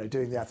Coleman,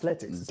 doing the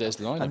athletics. There's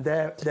the line.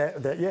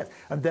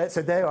 And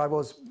so there I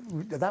was.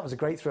 That was a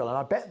great thrill. And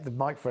I bet the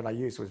microphone I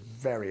used was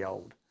very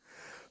old.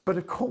 But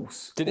of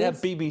course... Did it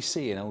have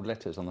BBC in old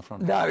letters on the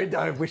front? No,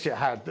 I wish it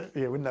had.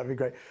 Wouldn't that be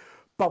great?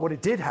 But what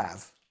it did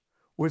have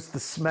was the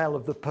smell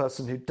of the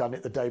person who'd done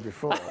it the day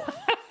before.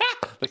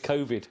 The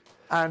COVID.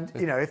 And,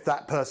 if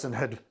that person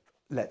had,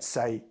 let's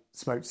say,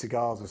 smoked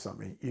cigars or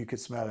something, you could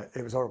smell it.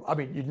 It was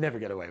horrible. You'd never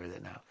get away with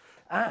it now.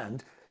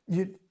 And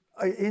at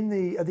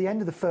the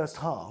end of the first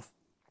half,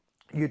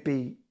 you'd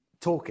be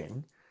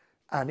talking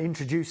and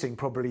introducing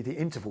probably the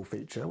interval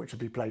feature, which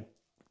would be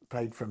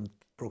played from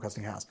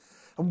Broadcasting House.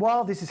 And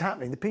while this is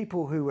happening, the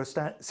people who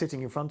are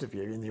sitting in front of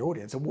you in the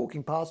audience are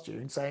walking past you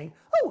and saying,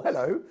 "Oh,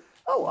 hello.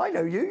 Oh, I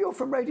know you. You're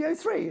from Radio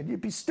 3." And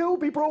you'd still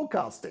be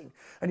broadcasting.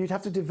 And you'd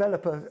have to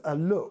develop a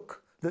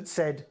look that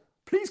said,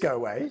 "Please go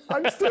away.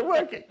 I'm still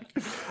working."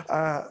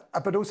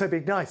 But also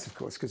being nice, of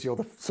course, because you're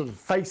the sort of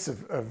face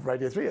of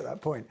Radio 3 at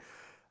that point.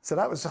 So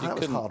that was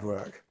hard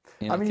work.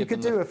 You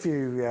could do a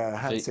few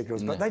hand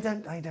signals, but they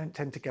don't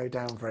tend to go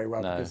down very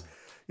well because...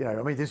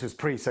 this was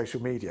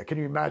pre-social media. Can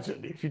you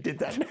imagine if you did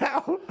that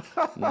now?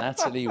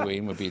 Natalie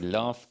Ween would be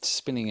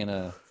spinning in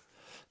a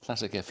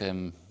classic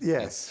FM.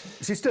 Yes.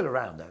 She's still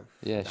around, though.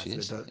 Yeah, she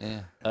is.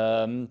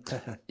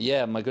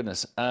 Yeah. My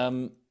goodness.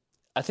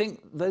 I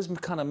think those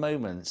kind of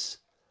moments...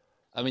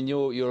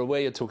 you're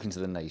aware you're talking to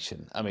the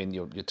nation.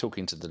 You're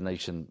talking to the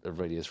nation of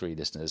Radio 3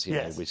 listeners,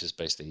 which is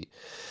basically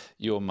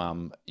your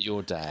mum,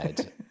 your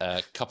dad,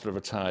 a couple of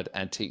retired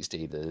antiques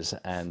dealers,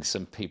 and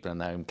some people in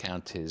their home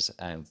counties,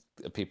 and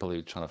people who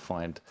are trying to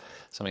find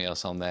something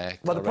else on there.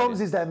 Well, the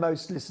Proms is their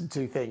most listened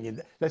to thing.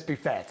 Let's be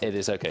fair. It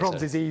is, okay. The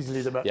Proms is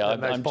easily the most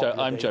popular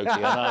I'm thing.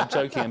 joking. I'm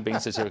joking and being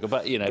satirical,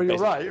 but But you're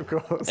right, of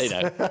course.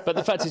 But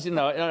the fact is,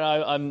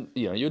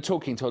 you're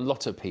talking to a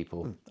lot of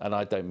people, and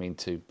I don't mean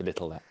to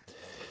belittle that.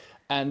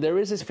 And there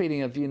is this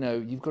feeling of,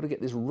 you've got to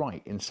get this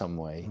right in some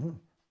way,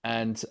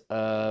 and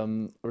a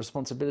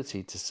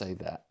responsibility to say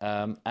that.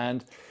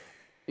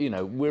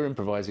 We're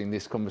improvising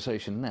this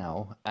conversation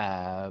now,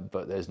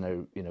 but there's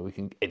no, we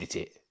can edit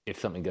it if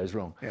something goes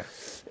wrong. Yeah.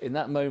 In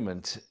that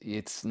moment,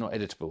 it's not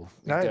editable.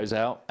 No. It goes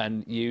out,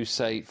 and you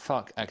say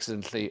 "fuck"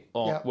 accidentally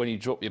when you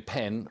drop your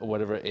pen or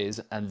whatever it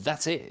is, and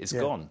that's it. It's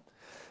gone.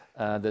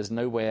 There's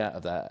no way out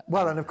of that.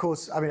 Well, and of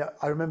course,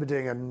 I remember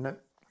doing a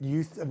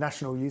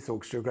National Youth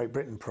Orchestra Great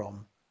Britain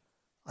prom,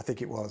 I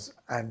think it was,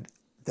 and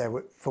there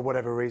were, for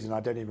whatever reason, I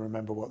don't even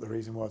remember what the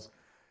reason was,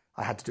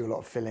 I had to do a lot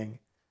of filling,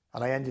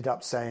 and I ended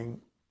up saying,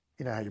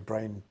 how your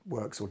brain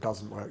works or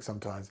doesn't work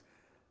sometimes,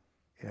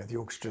 the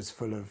orchestra's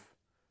full of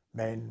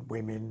men,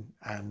 women,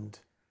 and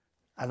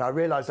I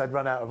realised I'd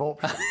run out of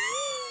options.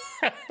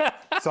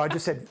 So I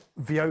just said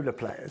viola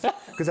players,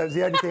 because that was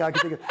the only thing I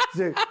could think of to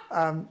do.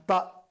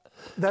 But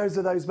those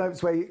are those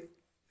moments where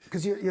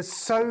because you're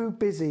so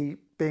busy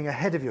being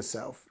ahead of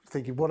yourself,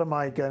 thinking, what am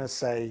I going to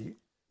say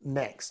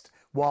next,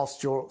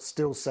 whilst you're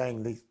still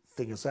saying the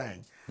thing you're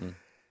saying,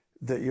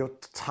 that your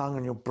tongue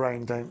and your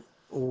brain don't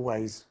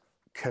always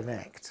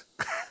connect.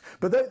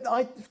 But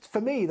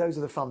for me, those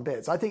are the fun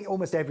bits. I think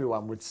almost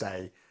everyone would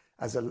say,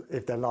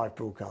 if they're live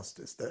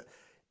broadcasters, that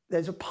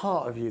there's a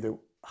part of you that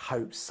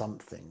hopes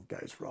something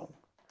goes wrong,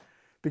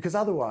 because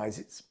otherwise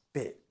it's a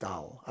bit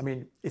dull.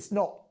 It's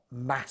not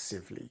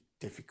massively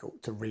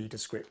difficult to read a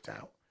script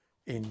out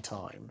in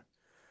time,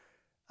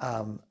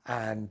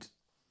 and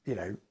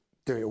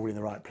do it all in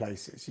the right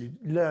places. You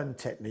learn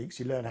techniques,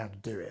 you learn how to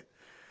do it.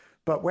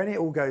 But when it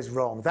all goes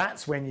wrong,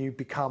 that's when you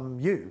become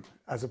you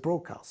as a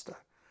broadcaster.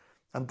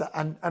 And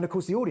of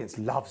course, the audience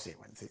loves it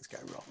when things go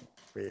wrong,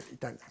 really,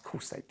 don't they? Of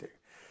course they do.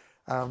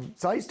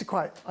 So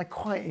I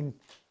quite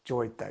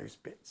enjoyed those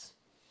bits,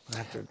 I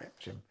have to admit,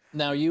 Jim.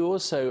 Now, you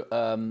also,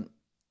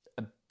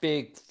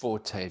 big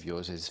forte of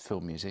yours is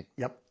film music.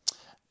 Yep.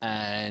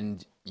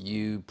 And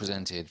you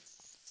presented,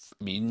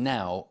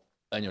 now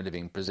earn your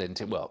living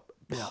presenting, part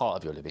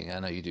of your living. I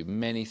know you do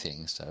many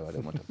things, so I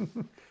don't want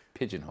to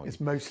pigeonhole you. It's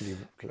mostly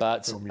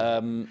film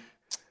music.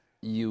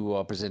 You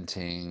are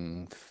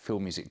presenting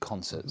film music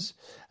concerts,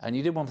 and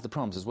you did one for the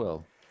proms as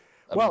well.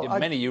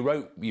 You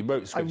wrote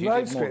scripts. I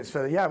wrote scripts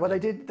for them. Yeah, well, they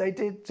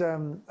did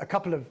a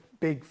couple of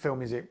big film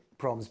music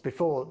proms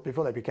before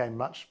they became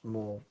much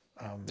more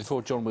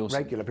before John Wilson.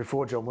 Regular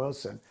before John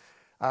Wilson.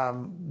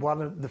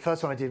 The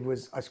first one I did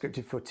was I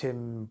scripted for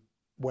Tim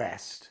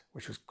West,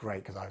 which was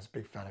great because I was a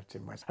big fan of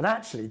Tim West. And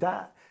actually,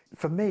 that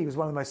for me was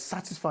one of the most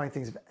satisfying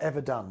things I've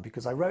ever done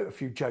because I wrote a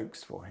few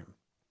jokes for him,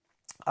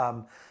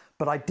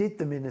 but I did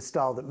them in a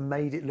style that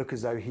made it look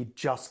as though he'd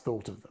just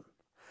thought of them.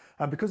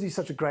 And because he's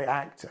such a great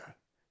actor,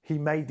 he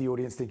made the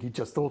audience think he'd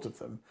just thought of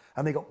them,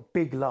 and they got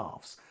big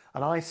laughs.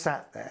 And I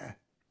sat there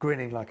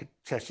grinning like a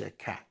Cheshire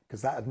cat,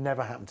 because that had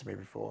never happened to me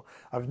before.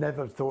 I've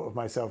never thought of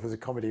myself as a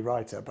comedy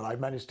writer, but I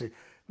managed to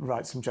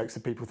write some jokes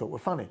that people thought were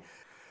funny.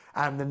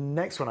 And the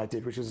next one I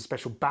did, which was a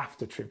special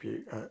BAFTA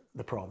tribute at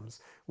the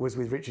proms, was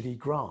with Richard E.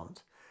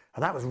 Grant.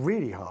 And that was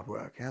really hard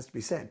work, it has to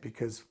be said,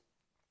 because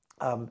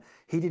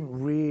he didn't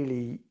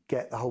really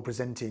get the whole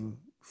presenting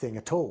thing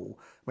at all.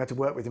 We had to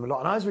work with him a lot.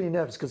 And I was really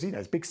nervous because, he's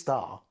a big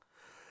star.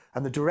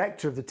 And the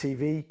director of the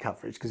TV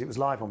coverage, because it was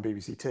live on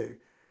BBC Two,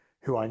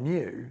 who I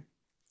knew,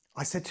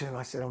 I said to him,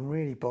 I'm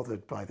really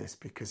bothered by this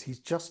because he's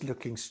just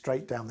looking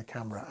straight down the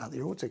camera at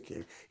the auto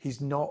cue.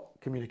 He's not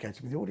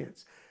communicating with the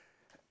audience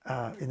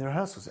in the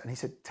rehearsals. And he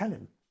said, tell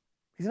him.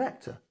 He's an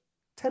actor.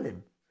 Tell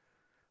him.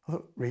 I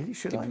thought, really?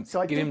 Should I?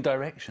 So I give him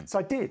direction. So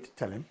I did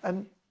tell him.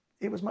 And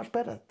it was much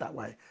better that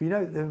way.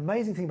 The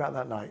amazing thing about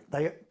that night,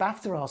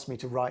 BAFTA asked me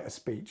to write a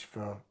speech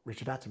for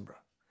Richard Attenborough,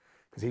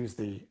 because he was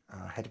the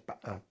head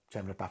of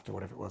chairman of BAFTA,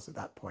 whatever it was at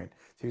that point.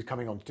 So he was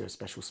coming on to do a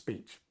special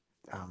speech.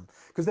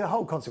 Because their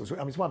whole concert was,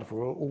 it's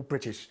wonderful. All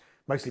British,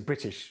 mostly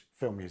British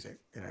film music,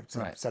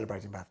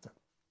 celebrating BAFTA.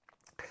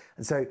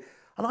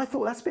 And I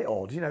thought, that's a bit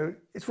odd.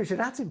 It's Richard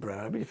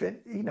Attenborough. I mean,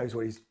 he knows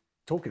what he's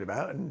talking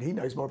about, and he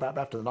knows more about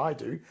BAFTA than I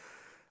do.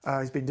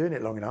 He's been doing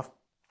it long enough.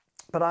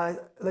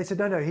 But they said,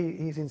 no,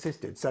 he's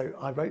insisted. So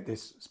I wrote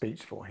this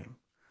speech for him.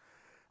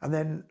 And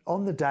then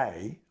on the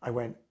day, I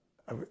went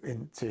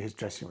into his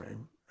dressing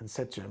room and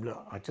said to him,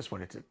 look, I just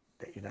wanted to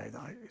let you know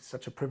that it's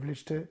such a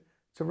privilege to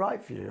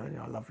write for you.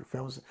 I love your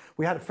films.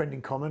 We had a friend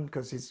in common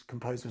because his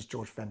composer was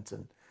George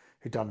Fenton,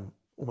 who'd done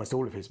almost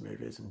all of his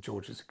movies, and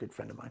George was a good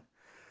friend of mine.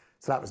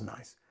 So that was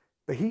nice.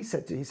 But he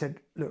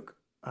said, look,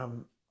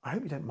 I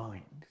hope you don't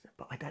mind,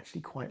 but I'd actually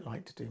quite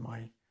like to do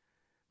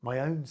my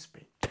own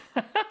speech.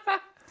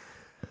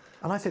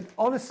 And I said,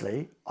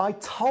 honestly, I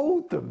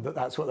told them that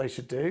that's what they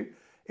should do.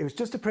 It was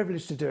just a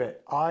privilege to do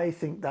it. I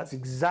think that's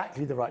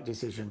exactly the right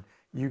decision.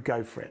 You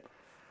go for it.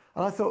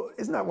 And I thought,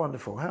 isn't that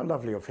wonderful? How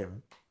lovely of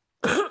him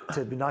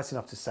to be nice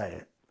enough to say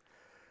it.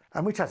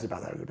 And we chatted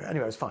about that a little bit.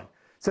 Anyway, it was fine.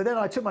 So then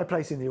I took my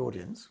place in the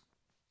audience.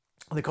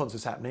 The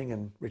concert's happening,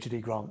 and Richard E.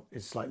 Grant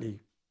is slightly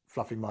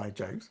fluffing my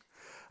jokes.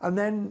 And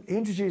then he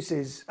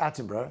introduces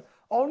Attenborough.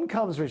 On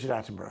comes Richard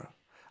Attenborough,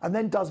 and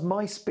then does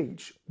my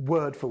speech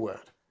word for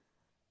word.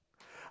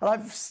 And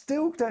I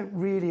still don't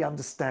really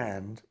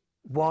understand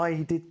why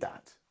he did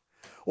that,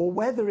 or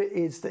whether it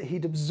is that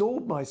he'd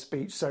absorbed my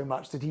speech so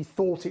much that he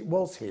thought it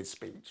was his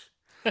speech.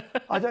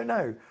 I don't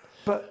know.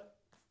 But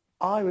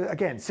I was,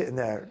 again, sitting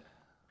there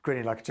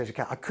grinning like a Cheshire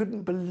cat. I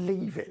couldn't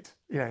believe it.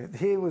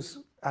 Here was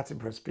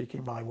Attenborough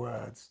speaking my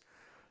words.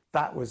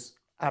 That was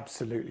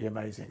absolutely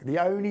amazing. The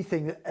only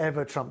thing that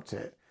ever trumped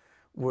it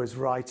was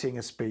writing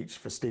a speech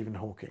for Stephen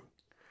Hawking,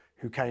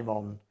 who came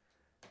on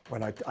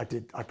when I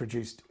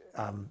produced,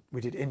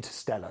 we did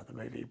Interstellar, the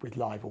movie, with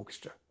live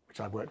orchestra, which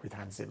I worked with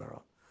Hans Zimmer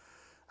on.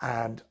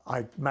 And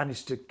I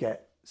managed to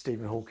get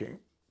Stephen Hawking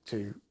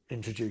to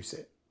introduce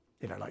it,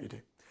 like you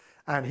do.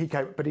 And he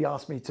came, but they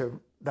asked me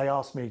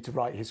to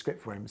write his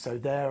script for him. So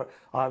there,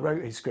 I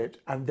wrote his script,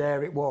 and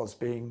there it was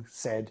being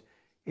said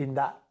in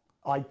that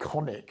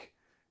iconic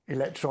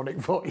electronic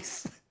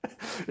voice.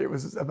 It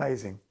was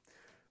amazing.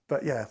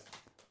 But yeah.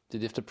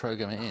 Did you have to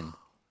program it in?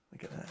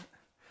 Look at that.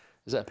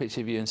 Is that a picture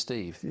of you and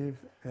Steve?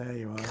 There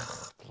you are.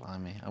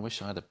 Blimey, I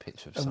wish I had a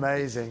picture of something.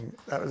 Amazing.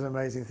 That was an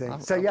amazing thing.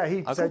 I've got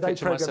a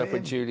picture of myself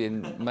with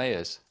Julian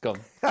Mayers. Gone.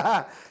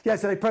 Yeah,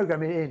 so they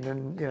program it in,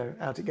 and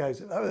out it goes.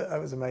 That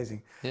was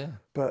amazing. Yeah.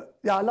 But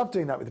yeah, I love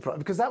doing that with the proms,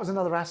 because that was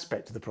another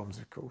aspect of the proms,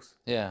 of course.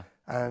 Yeah.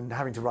 And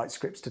having to write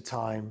scripts to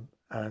time,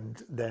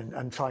 and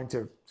trying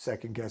to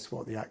second guess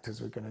what the actors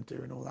were going to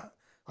do and all that.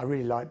 I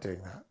really liked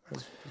doing that. It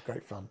was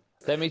great fun.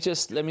 Let me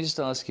just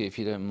ask you, if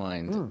you don't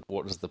mind,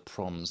 what does the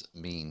proms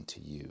mean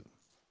to you?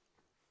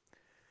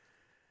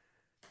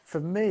 For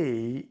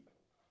me,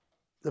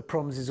 the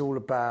proms is all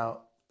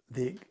about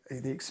the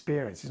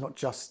experience. It's not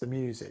just the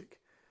music.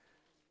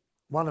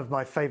 One of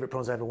my favourite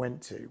proms I ever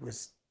went to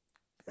was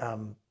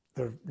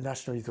the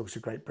National Youth Orchestra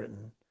of Great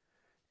Britain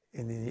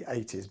in the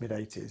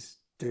mid-80s,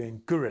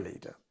 doing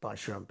Gurrelieder by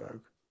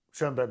Schoenberg.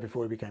 Schoenberg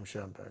before he became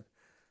Schoenberg.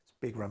 It's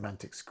a big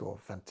romantic score,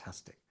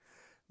 fantastic.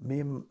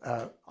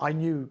 I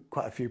knew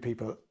quite a few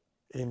people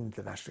in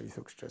the National Youth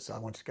Orchestra, so I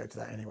wanted to go to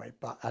that anyway.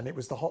 And it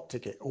was the hot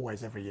ticket,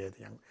 always every year,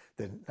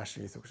 the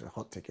National Youth Orchestra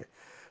hot ticket.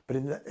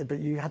 But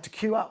you had to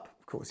queue up,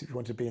 of course, if you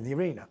wanted to be in the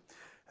arena.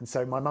 And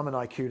so my mum and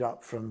I queued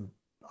up from,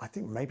 I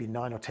think, maybe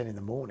 9 or 10 in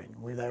the morning.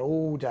 We were there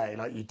all day,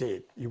 like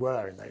you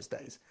were in those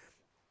days,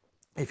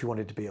 if you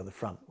wanted to be on the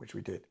front, which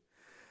we did.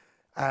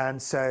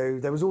 And so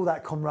there was all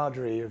that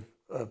camaraderie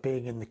of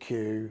being in the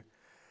queue,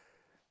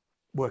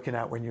 working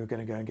out when you were going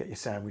to go and get your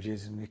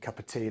sandwiches and your cup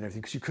of tea and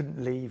everything, because you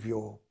couldn't leave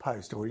your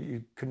post, or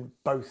you couldn't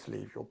both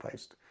leave your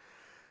post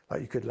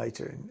like you could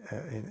later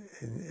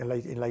in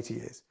later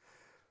years.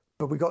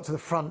 But we got to the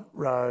front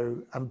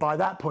row, and by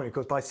that point, of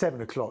course, by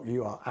 7 o'clock,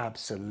 you are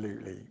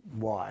absolutely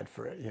wired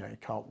for it. You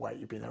can't wait.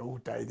 You've been there all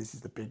day. This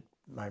is the big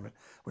moment.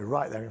 We're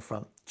right there in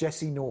front.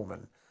 Jessie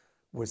Norman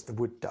was the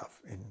wood dove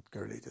in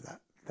Gurulita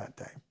that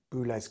day.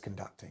 Boulez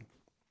conducting.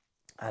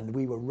 And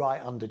we were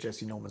right under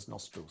Jessie Norman's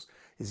nostrils.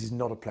 This is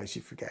not a place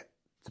you forget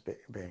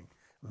being.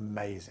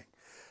 Amazing.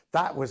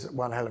 That was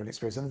one hell of an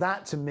experience. And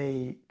that, to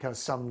me, kind of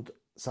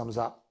sums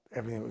up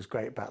everything that was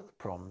great about the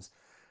proms.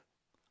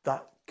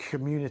 That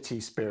community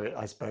spirit,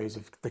 I suppose,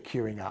 of the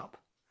queuing up.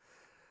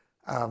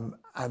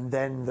 And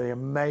then the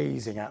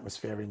amazing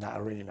atmosphere in that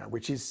arena,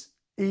 which is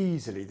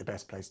easily the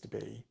best place to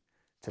be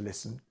to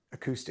listen.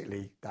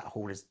 Acoustically, that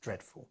hall is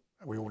dreadful.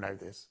 We all know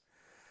this.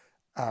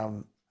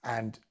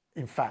 And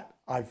in fact,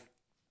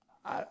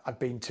 I've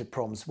been to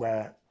proms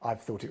where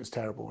I've thought it was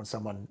terrible and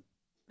someone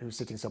who was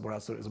sitting somewhere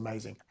else thought it was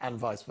amazing, and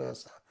vice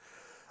versa.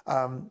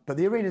 But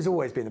the arena's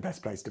always been the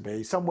best place to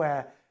be.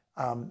 Somewhere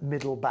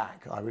middle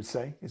back, I would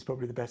say, is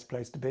probably the best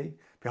place to be.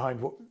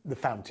 Behind the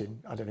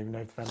fountain. I don't even know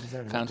if the fountain's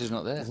there anymore. Fountain's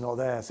not there. It's not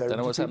there. So don't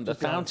know what's happened. The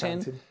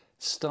fountain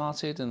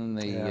started in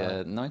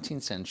the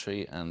 19th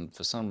century, and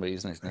for some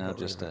reason it's now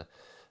just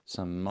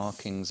some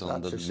markings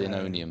on the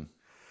linoleum.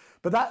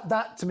 But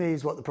that to me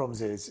is what the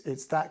proms is.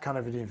 It's that kind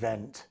of an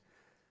event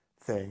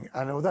thing.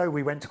 And although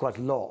we went to quite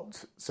a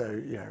lot, so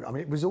I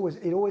mean,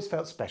 it always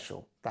felt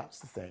special. That's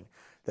the thing.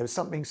 There was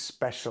something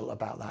special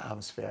about that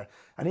atmosphere.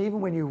 And even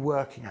when you're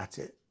working at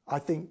it, I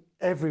think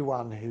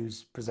everyone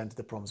who's presented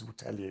the proms will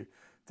tell you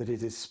that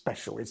it is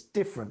special. It's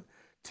different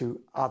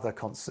to other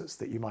concerts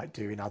that you might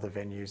do in other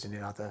venues and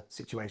in other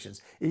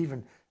situations,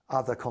 even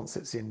other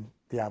concerts in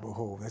the Albert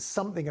Hall. There's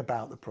something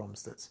about the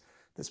proms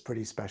that's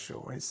pretty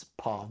special. It's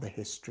part of the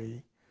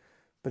history,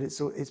 but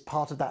it's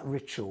part of that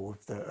ritual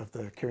of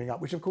the queuing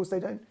up, which of course they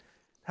don't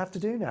have to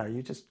do now.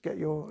 You just get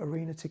your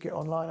arena ticket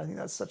online. I think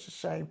that's such a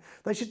shame.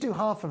 They should do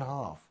half and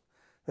half.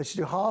 They should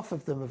do half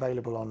of them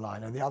available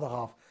online and the other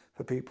half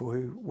for people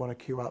who want to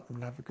queue up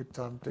and have a good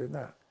time doing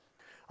that.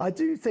 I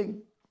do think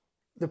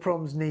the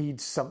proms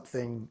need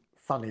something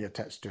funny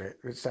attached to it.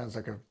 It sounds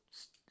like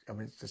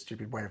it's a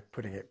stupid way of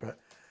putting it, but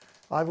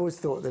I've always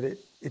thought that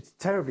it's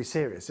terribly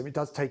serious. I mean, it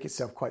does take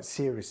itself quite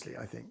seriously,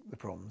 I think, the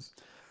proms.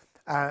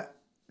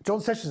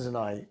 John Sessions and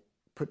I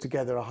put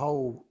together a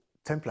whole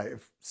template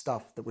of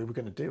stuff that we were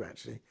going to do,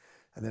 actually.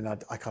 And then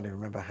I can't even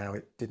remember how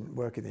it didn't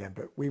work in the end,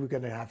 but we were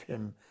going to have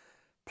him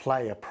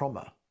play a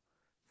prommer.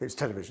 It was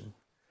television.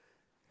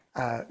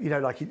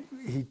 Like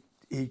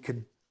he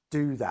could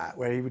do that,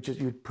 where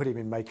you'd put him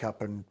in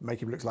makeup and make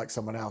him look like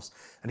someone else,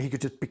 and he could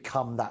just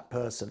become that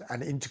person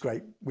and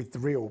integrate with the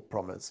real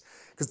prommers.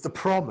 Because the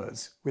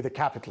prommers, with a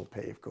capital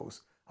P, of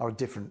course, are a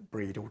different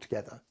breed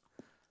altogether.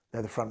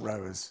 They're the front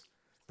rowers,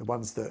 the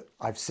ones that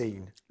I've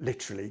seen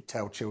literally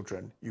tell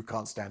children, "You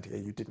can't stand here,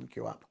 you didn't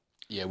queue up."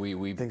 Yeah, we've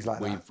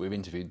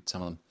interviewed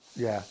some of them.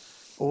 Yeah,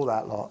 all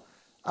that lot.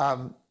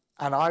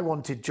 And I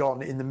wanted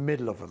John in the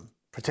middle of them,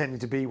 pretending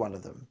to be one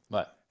of them,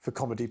 right, for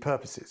comedy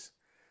purposes.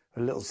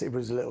 It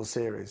was a little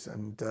series,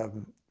 and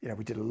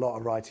we did a lot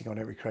of writing on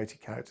it. We created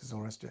characters and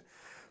all the rest of it.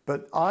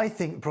 But I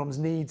think proms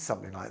need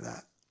something like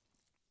that.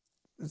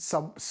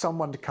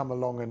 Someone to come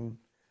along and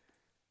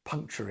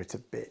puncture it a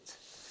bit.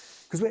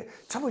 Because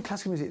trouble with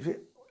classical music,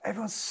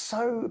 everyone's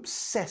so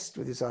obsessed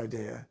with this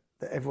idea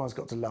that everyone's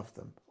got to love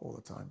them all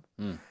the time,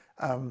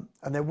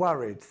 and they're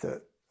worried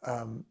that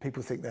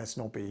people think they're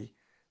snobby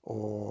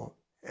or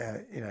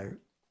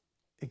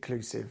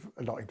inclusive,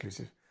 not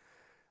inclusive,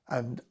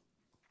 and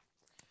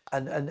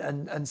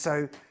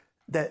so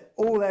that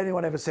all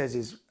anyone ever says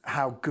is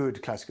how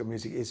good classical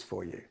music is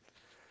for you.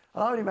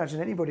 And I would imagine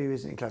anybody who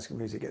isn't in classical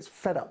music gets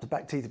fed up to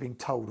back teeth of being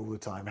told all the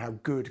time how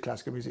good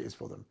classical music is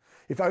for them.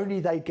 If only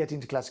they get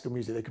into classical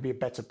music, they could be a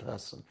better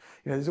person.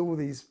 There's all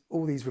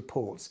these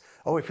reports.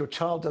 Oh, if your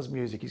child does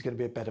music, he's going to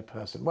be a better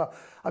person. Well,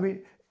 I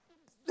mean,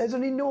 there's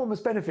an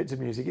enormous benefit to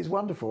music. It's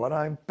wonderful, and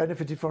I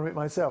benefited from it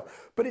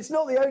myself. But it's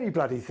not the only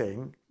bloody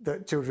thing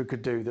that children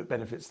could do that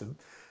benefits them.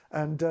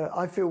 And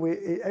I feel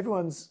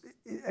everyone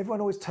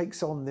always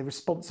takes on the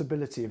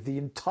responsibility of the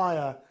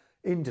entire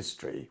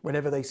industry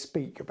whenever they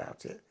speak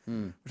about it,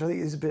 which I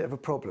think is a bit of a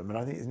problem. And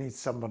I think it needs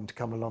someone to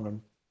come along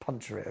and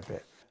puncture it a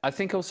bit. I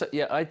think also,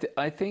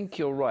 I think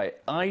you're right.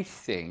 I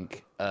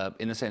think,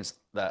 in the sense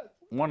that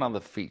one other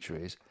feature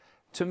is,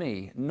 to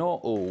me, not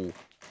all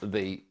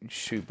the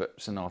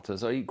Schubert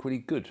sonatas are equally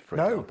good. For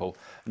example,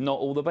 not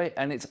all the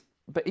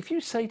but if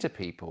you say to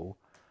people,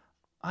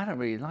 I don't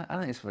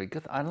think it's very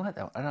good. I like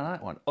that one. I don't like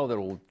that one.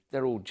 Oh,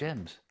 they're all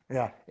gems.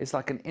 Yeah. It's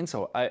like an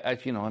insult.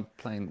 I'm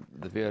playing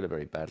the viola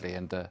very badly,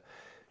 and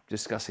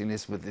discussing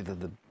this with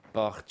the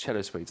Bach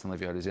cello suites on the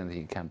viola is the only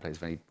thing you can play. Is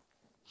very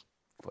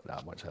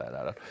much of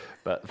that.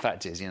 But the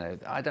fact is,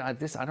 I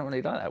don't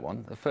really like that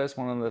one. The first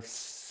one and the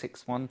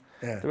sixth one.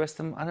 Yeah. The rest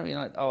of them, I don't really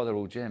like. Oh, they're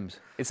all gems.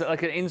 It's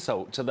like an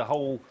insult to the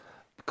whole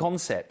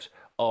concept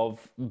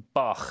of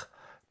Bach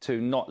to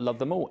not love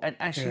them all. And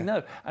actually,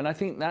 no. And I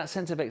think that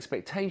sense of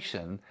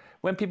expectation,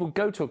 when people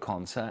go to a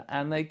concert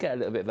and they get a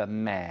little bit of a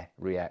meh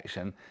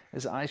reaction,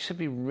 is I should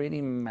be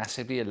really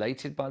massively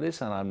elated by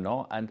this, and I'm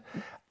not. And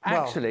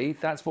actually,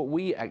 that's what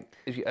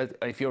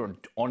if you're an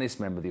honest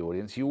member of the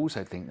audience, you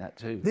also think that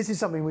too. This is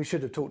something we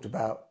should have talked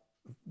about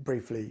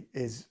briefly,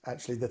 is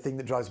actually the thing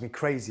that drives me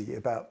crazy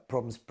about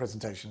Prom's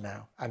presentation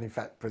now, and in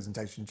fact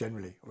presentation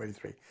generally, Radio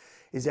 3,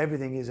 is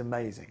everything is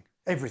amazing.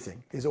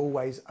 Everything is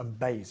always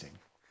amazing.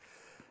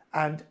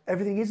 And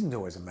everything isn't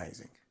always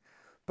amazing.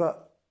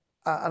 But,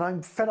 and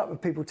I'm fed up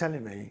with people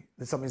telling me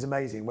that something's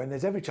amazing when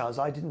there's every chance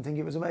I didn't think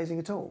it was amazing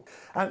at all.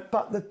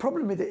 But the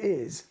problem with it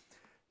is,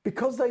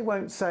 because they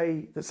won't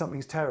say that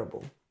something's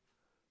terrible,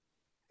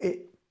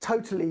 it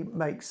totally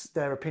makes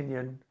their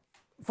opinion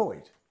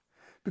void.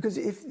 Because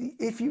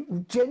if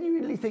you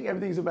genuinely think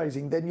everything's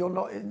amazing, then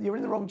you're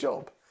in the wrong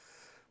job.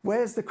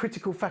 Where's the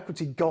critical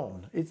faculty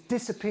gone? It's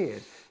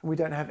disappeared, and we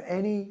don't have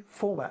any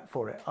format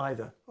for it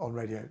either on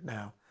radio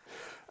now.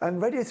 And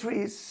Radio 3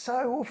 is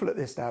so awful at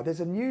this now.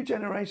 There's a new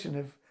generation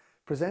of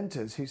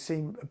presenters who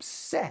seem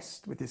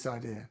obsessed with this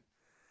idea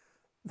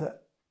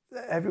that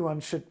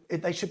everyone should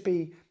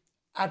be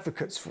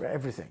advocates for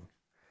everything,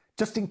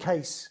 just in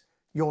case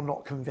you're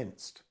not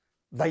convinced.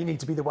 They need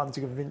to be the one to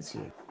convince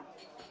you.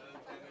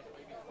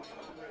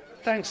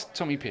 Thanks,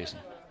 Tommy Pearson.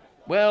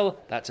 Well,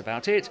 that's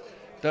about it.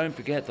 Don't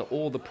forget that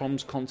all the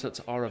Proms concerts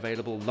are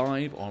available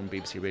live on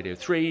BBC Radio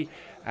 3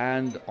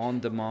 and on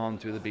demand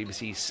through the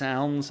BBC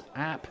Sounds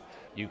app.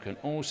 You can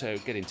also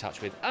get in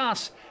touch with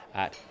us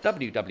at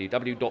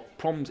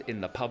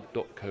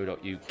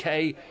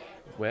www.promsinthepub.co.uk,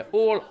 where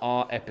all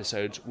our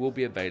episodes will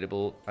be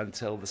available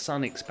until the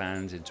sun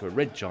expands into a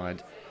red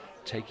giant,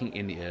 taking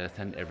in the earth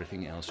and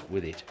everything else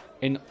with it.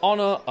 In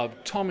honour of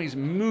Tommy's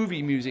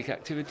movie music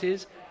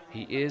activities,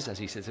 he is, as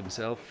he says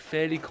himself,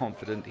 fairly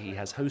confident he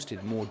has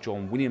hosted more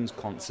John Williams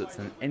concerts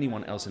than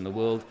anyone else in the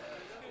world.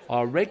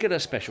 Our regular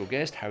special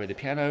guest, Harry the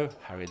Piano,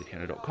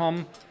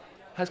 harrythepiano.com,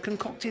 has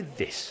concocted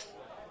this.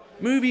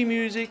 Movie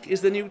music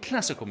is the new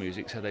classical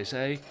music, so they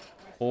say,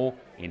 or,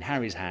 in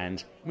Harry's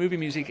hands, movie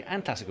music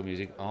and classical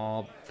music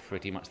are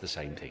pretty much the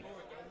same thing.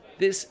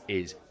 This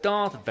is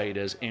Darth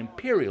Vader's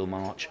Imperial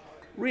March,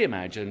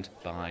 reimagined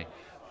by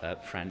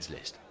Franz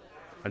Liszt.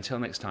 Until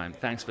next time,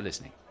 thanks for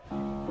listening.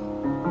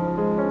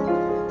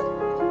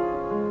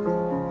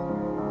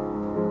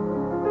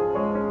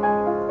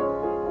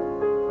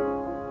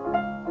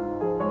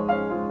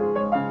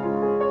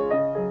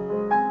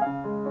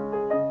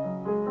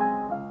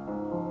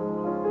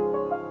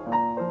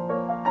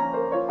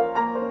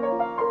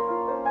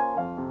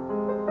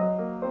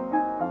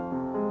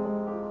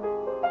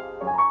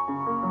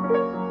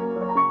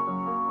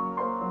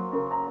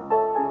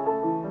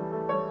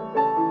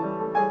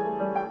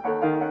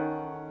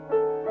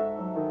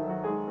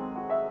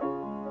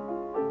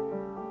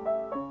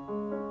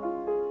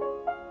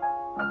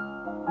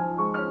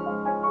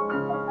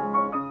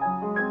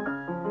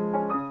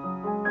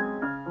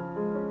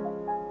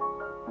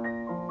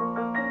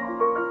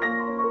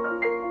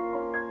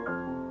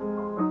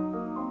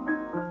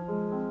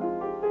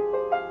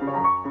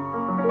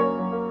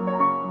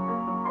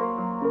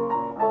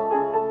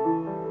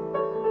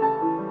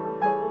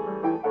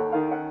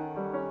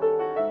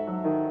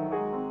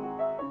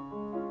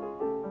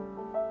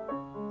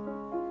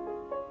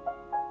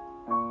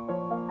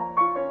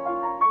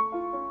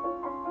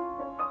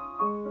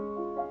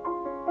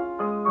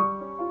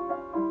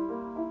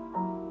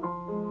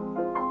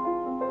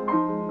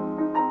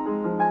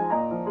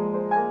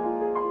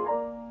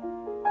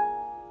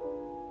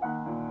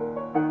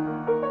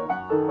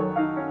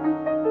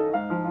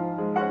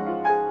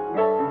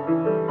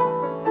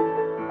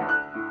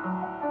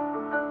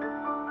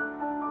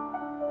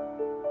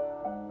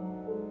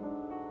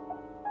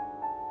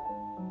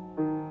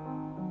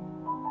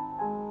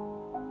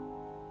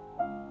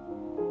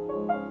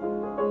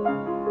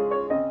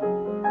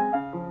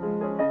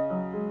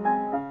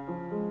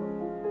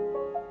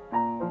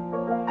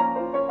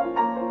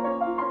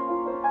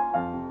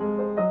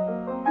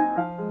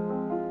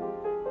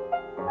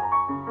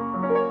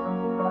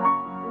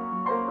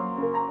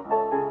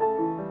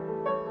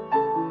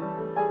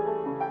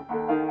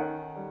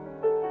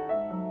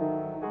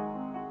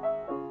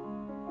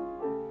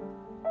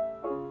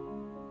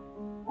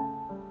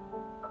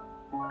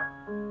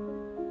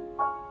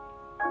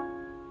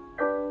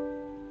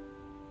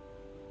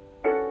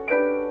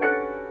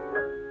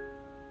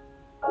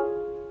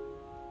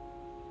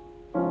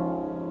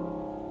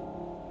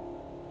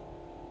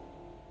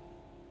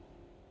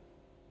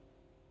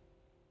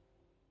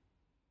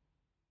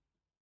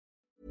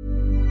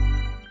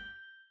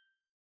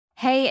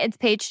 Hey, it's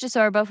Paige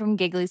DeSorbo from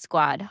Giggly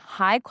Squad.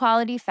 High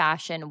quality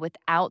fashion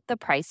without the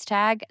price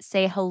tag.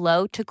 Say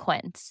hello to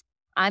Quince.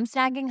 I'm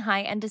snagging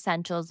high-end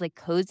essentials like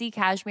cozy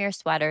cashmere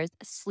sweaters,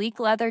 sleek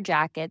leather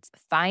jackets,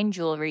 fine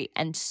jewelry,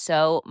 and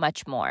so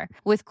much more.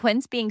 With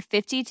Quince being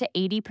 50 to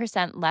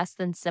 80% less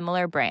than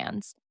similar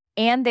brands.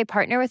 And they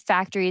partner with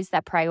factories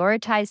that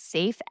prioritize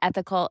safe,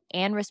 ethical,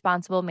 and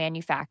responsible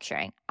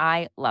manufacturing.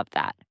 I love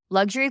that.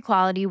 Luxury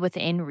quality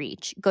within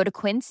reach. Go to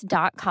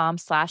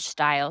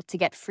quince.com/style to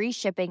get free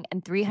shipping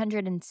and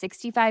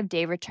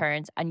 365-day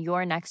returns on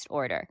your next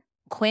order.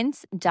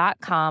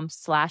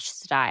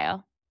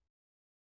 Quince.com/style.